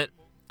work on it.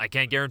 I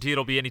can't guarantee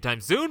it'll be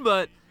anytime soon,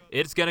 but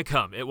it's gonna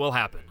come. It will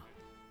happen.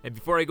 And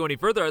before I go any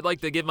further, I'd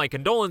like to give my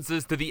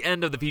condolences to the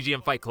end of the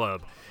VGM Fight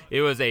Club. It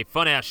was a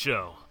fun-ass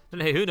show.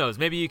 And hey, who knows,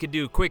 maybe you could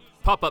do quick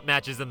pop-up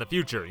matches in the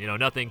future. You know,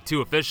 nothing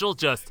too official,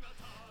 just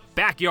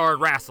backyard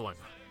wrestling.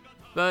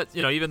 But,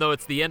 you know, even though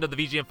it's the end of the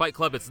VGM Fight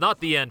Club, it's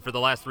not the end for the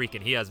last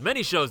Rican. He has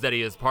many shows that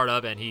he is part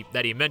of and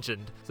that he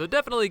mentioned, so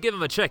definitely give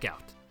him a check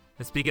out.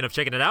 And speaking of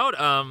checking it out,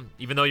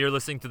 even though you're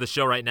listening to the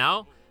show right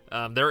now,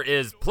 there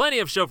is plenty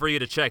of show for you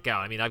to check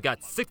out. I mean, I've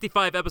got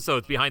 65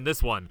 episodes behind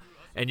this one,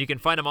 and you can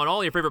find them on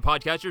all your favorite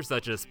podcatchers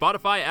such as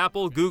Spotify,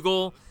 Apple,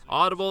 Google,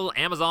 Audible,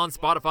 Amazon,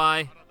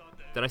 Spotify.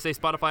 Did I say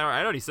Spotify?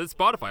 I already said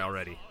Spotify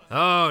already.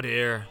 Oh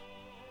dear.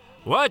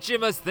 What you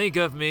must think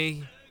of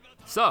me.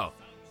 So,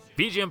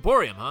 VG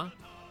Emporium, huh?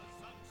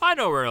 I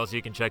know where else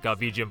you can check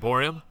out VG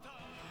Emporium.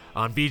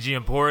 On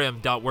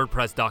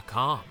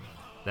vgemporium.wordpress.com.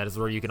 That is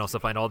where you can also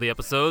find all the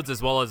episodes,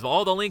 as well as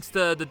all the links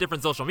to the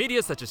different social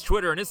media, such as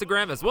Twitter and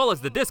Instagram, as well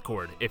as the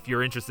Discord, if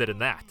you're interested in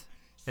that.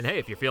 And hey,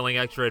 if you're feeling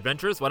extra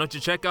adventurous, why don't you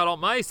check out all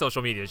my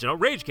social medias,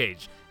 Rage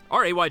Cage,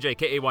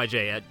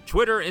 RAYJKAYJ, at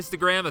Twitter,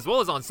 Instagram, as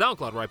well as on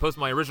SoundCloud, where I post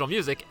my original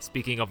music.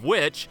 Speaking of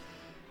which,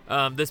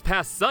 this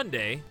past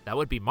Sunday, that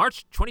would be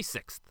March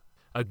 26th,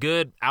 a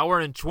good hour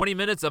and 20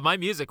 minutes of my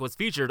music was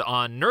featured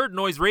on Nerd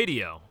Noise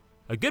Radio.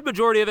 A good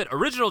majority of it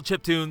original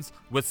chiptunes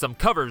with some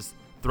covers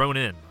thrown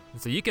in.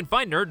 And so you can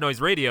find Nerd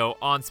Noise Radio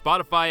on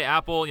Spotify,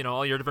 Apple,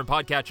 all your different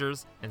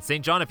podcatchers. And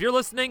St. John, if you're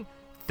listening,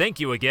 thank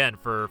you again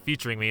for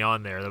featuring me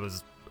on there. That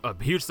was a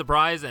huge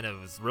surprise and it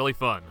was really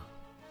fun.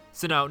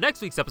 So now,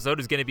 next week's episode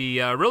is going to be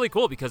really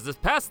cool because this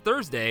past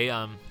Thursday,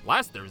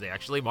 last Thursday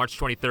actually, March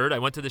 23rd, I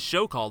went to this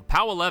show called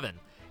POW 11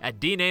 at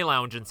DNA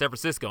Lounge in San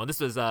Francisco. And this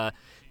was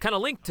kind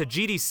of linked to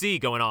GDC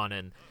going on.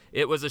 And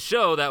it was a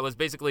show that was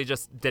basically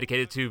just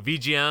dedicated to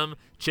VGM,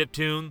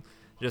 chiptune,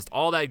 just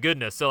all that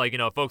goodness. So,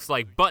 folks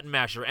like Button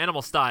Masher,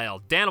 Animal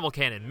Style, Danimal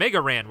Cannon,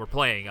 Mega Ran were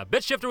playing.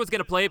 Bit Shifter was going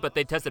to play, but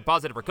they tested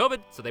positive for COVID,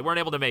 so they weren't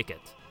able to make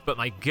it. But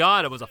my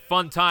God, it was a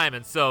fun time.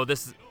 And so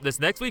this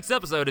next week's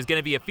episode is going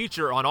to be a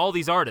feature on all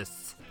these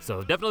artists.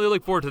 So definitely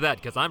look forward to that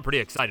because I'm pretty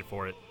excited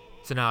for it.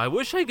 So now I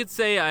wish I could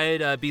say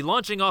I'd be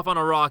launching off on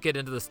a rocket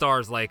into the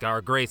stars like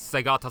our great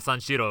Segata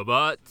Sanshiro,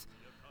 but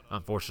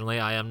unfortunately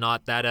I am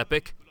not that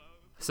epic.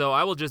 So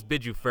I will just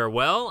bid you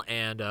farewell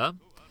and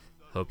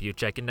hope you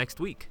check in next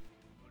week.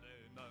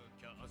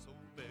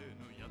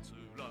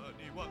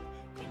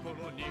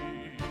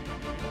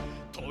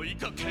 追い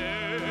かける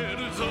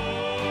ぞ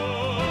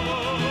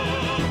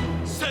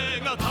背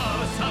がた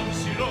さん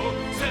しろ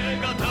背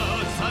がた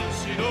さん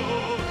しろ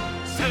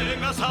背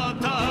がさ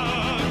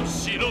たん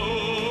しろ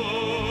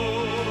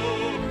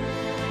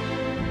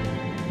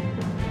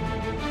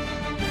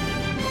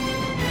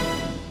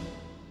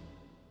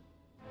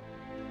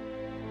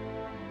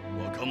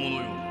若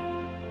者よ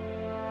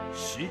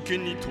真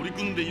剣に取り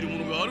組んでいる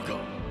ものがあるか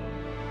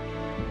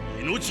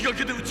命が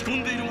けで打ち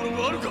込んでいるもの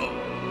があるか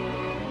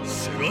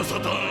セガサ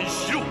ターン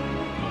しろ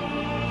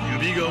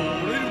指が折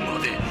れるま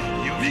で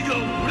指が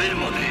折れる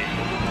まで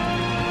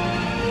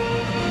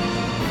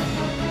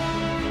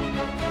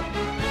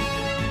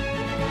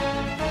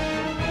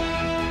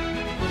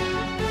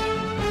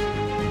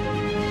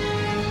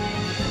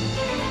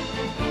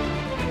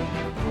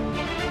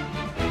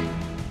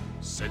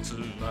刹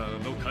那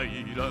の快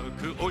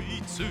楽追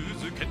い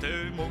続け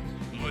ても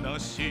虚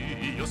しい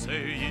余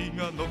生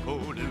が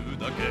残る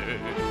だけ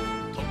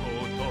とこ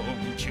とん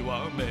極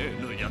め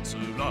ぬ奴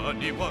ら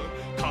には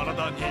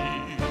体に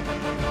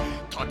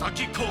叩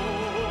き込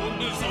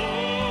むぞ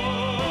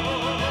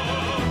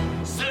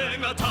背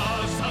がた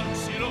さん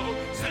しろ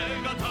背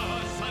がた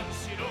さん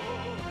しろ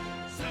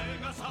背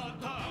がさ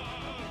たん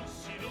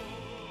しろ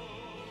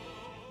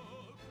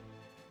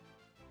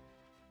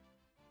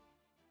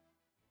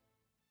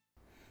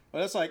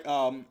Well, that's like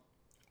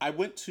I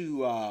went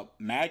to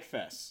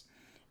MagFest.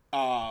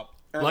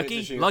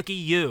 Lucky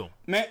you.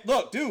 Man,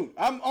 look, dude,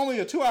 I'm only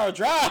a 2-hour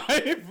drive.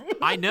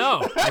 I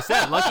know. I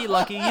said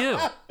lucky you.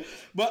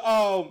 But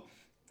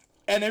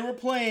and they were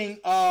playing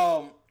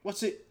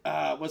what's it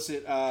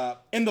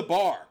In the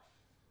Bar,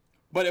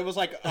 but it was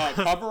like a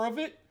cover of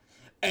it.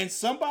 And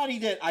somebody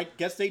that I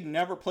guess they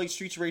never played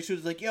Streets of Rage 2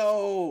 was like,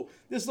 "Yo,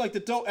 this is like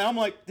the dope." And I'm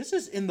like, "This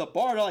is In the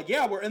Bar." They're like,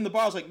 "Yeah, we're in the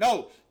bar." I was like,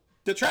 "No,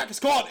 the track is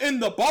called In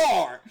the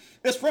Bar.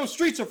 It's from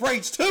Streets of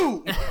Rage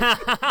 2.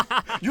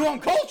 You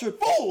uncultured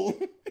fool."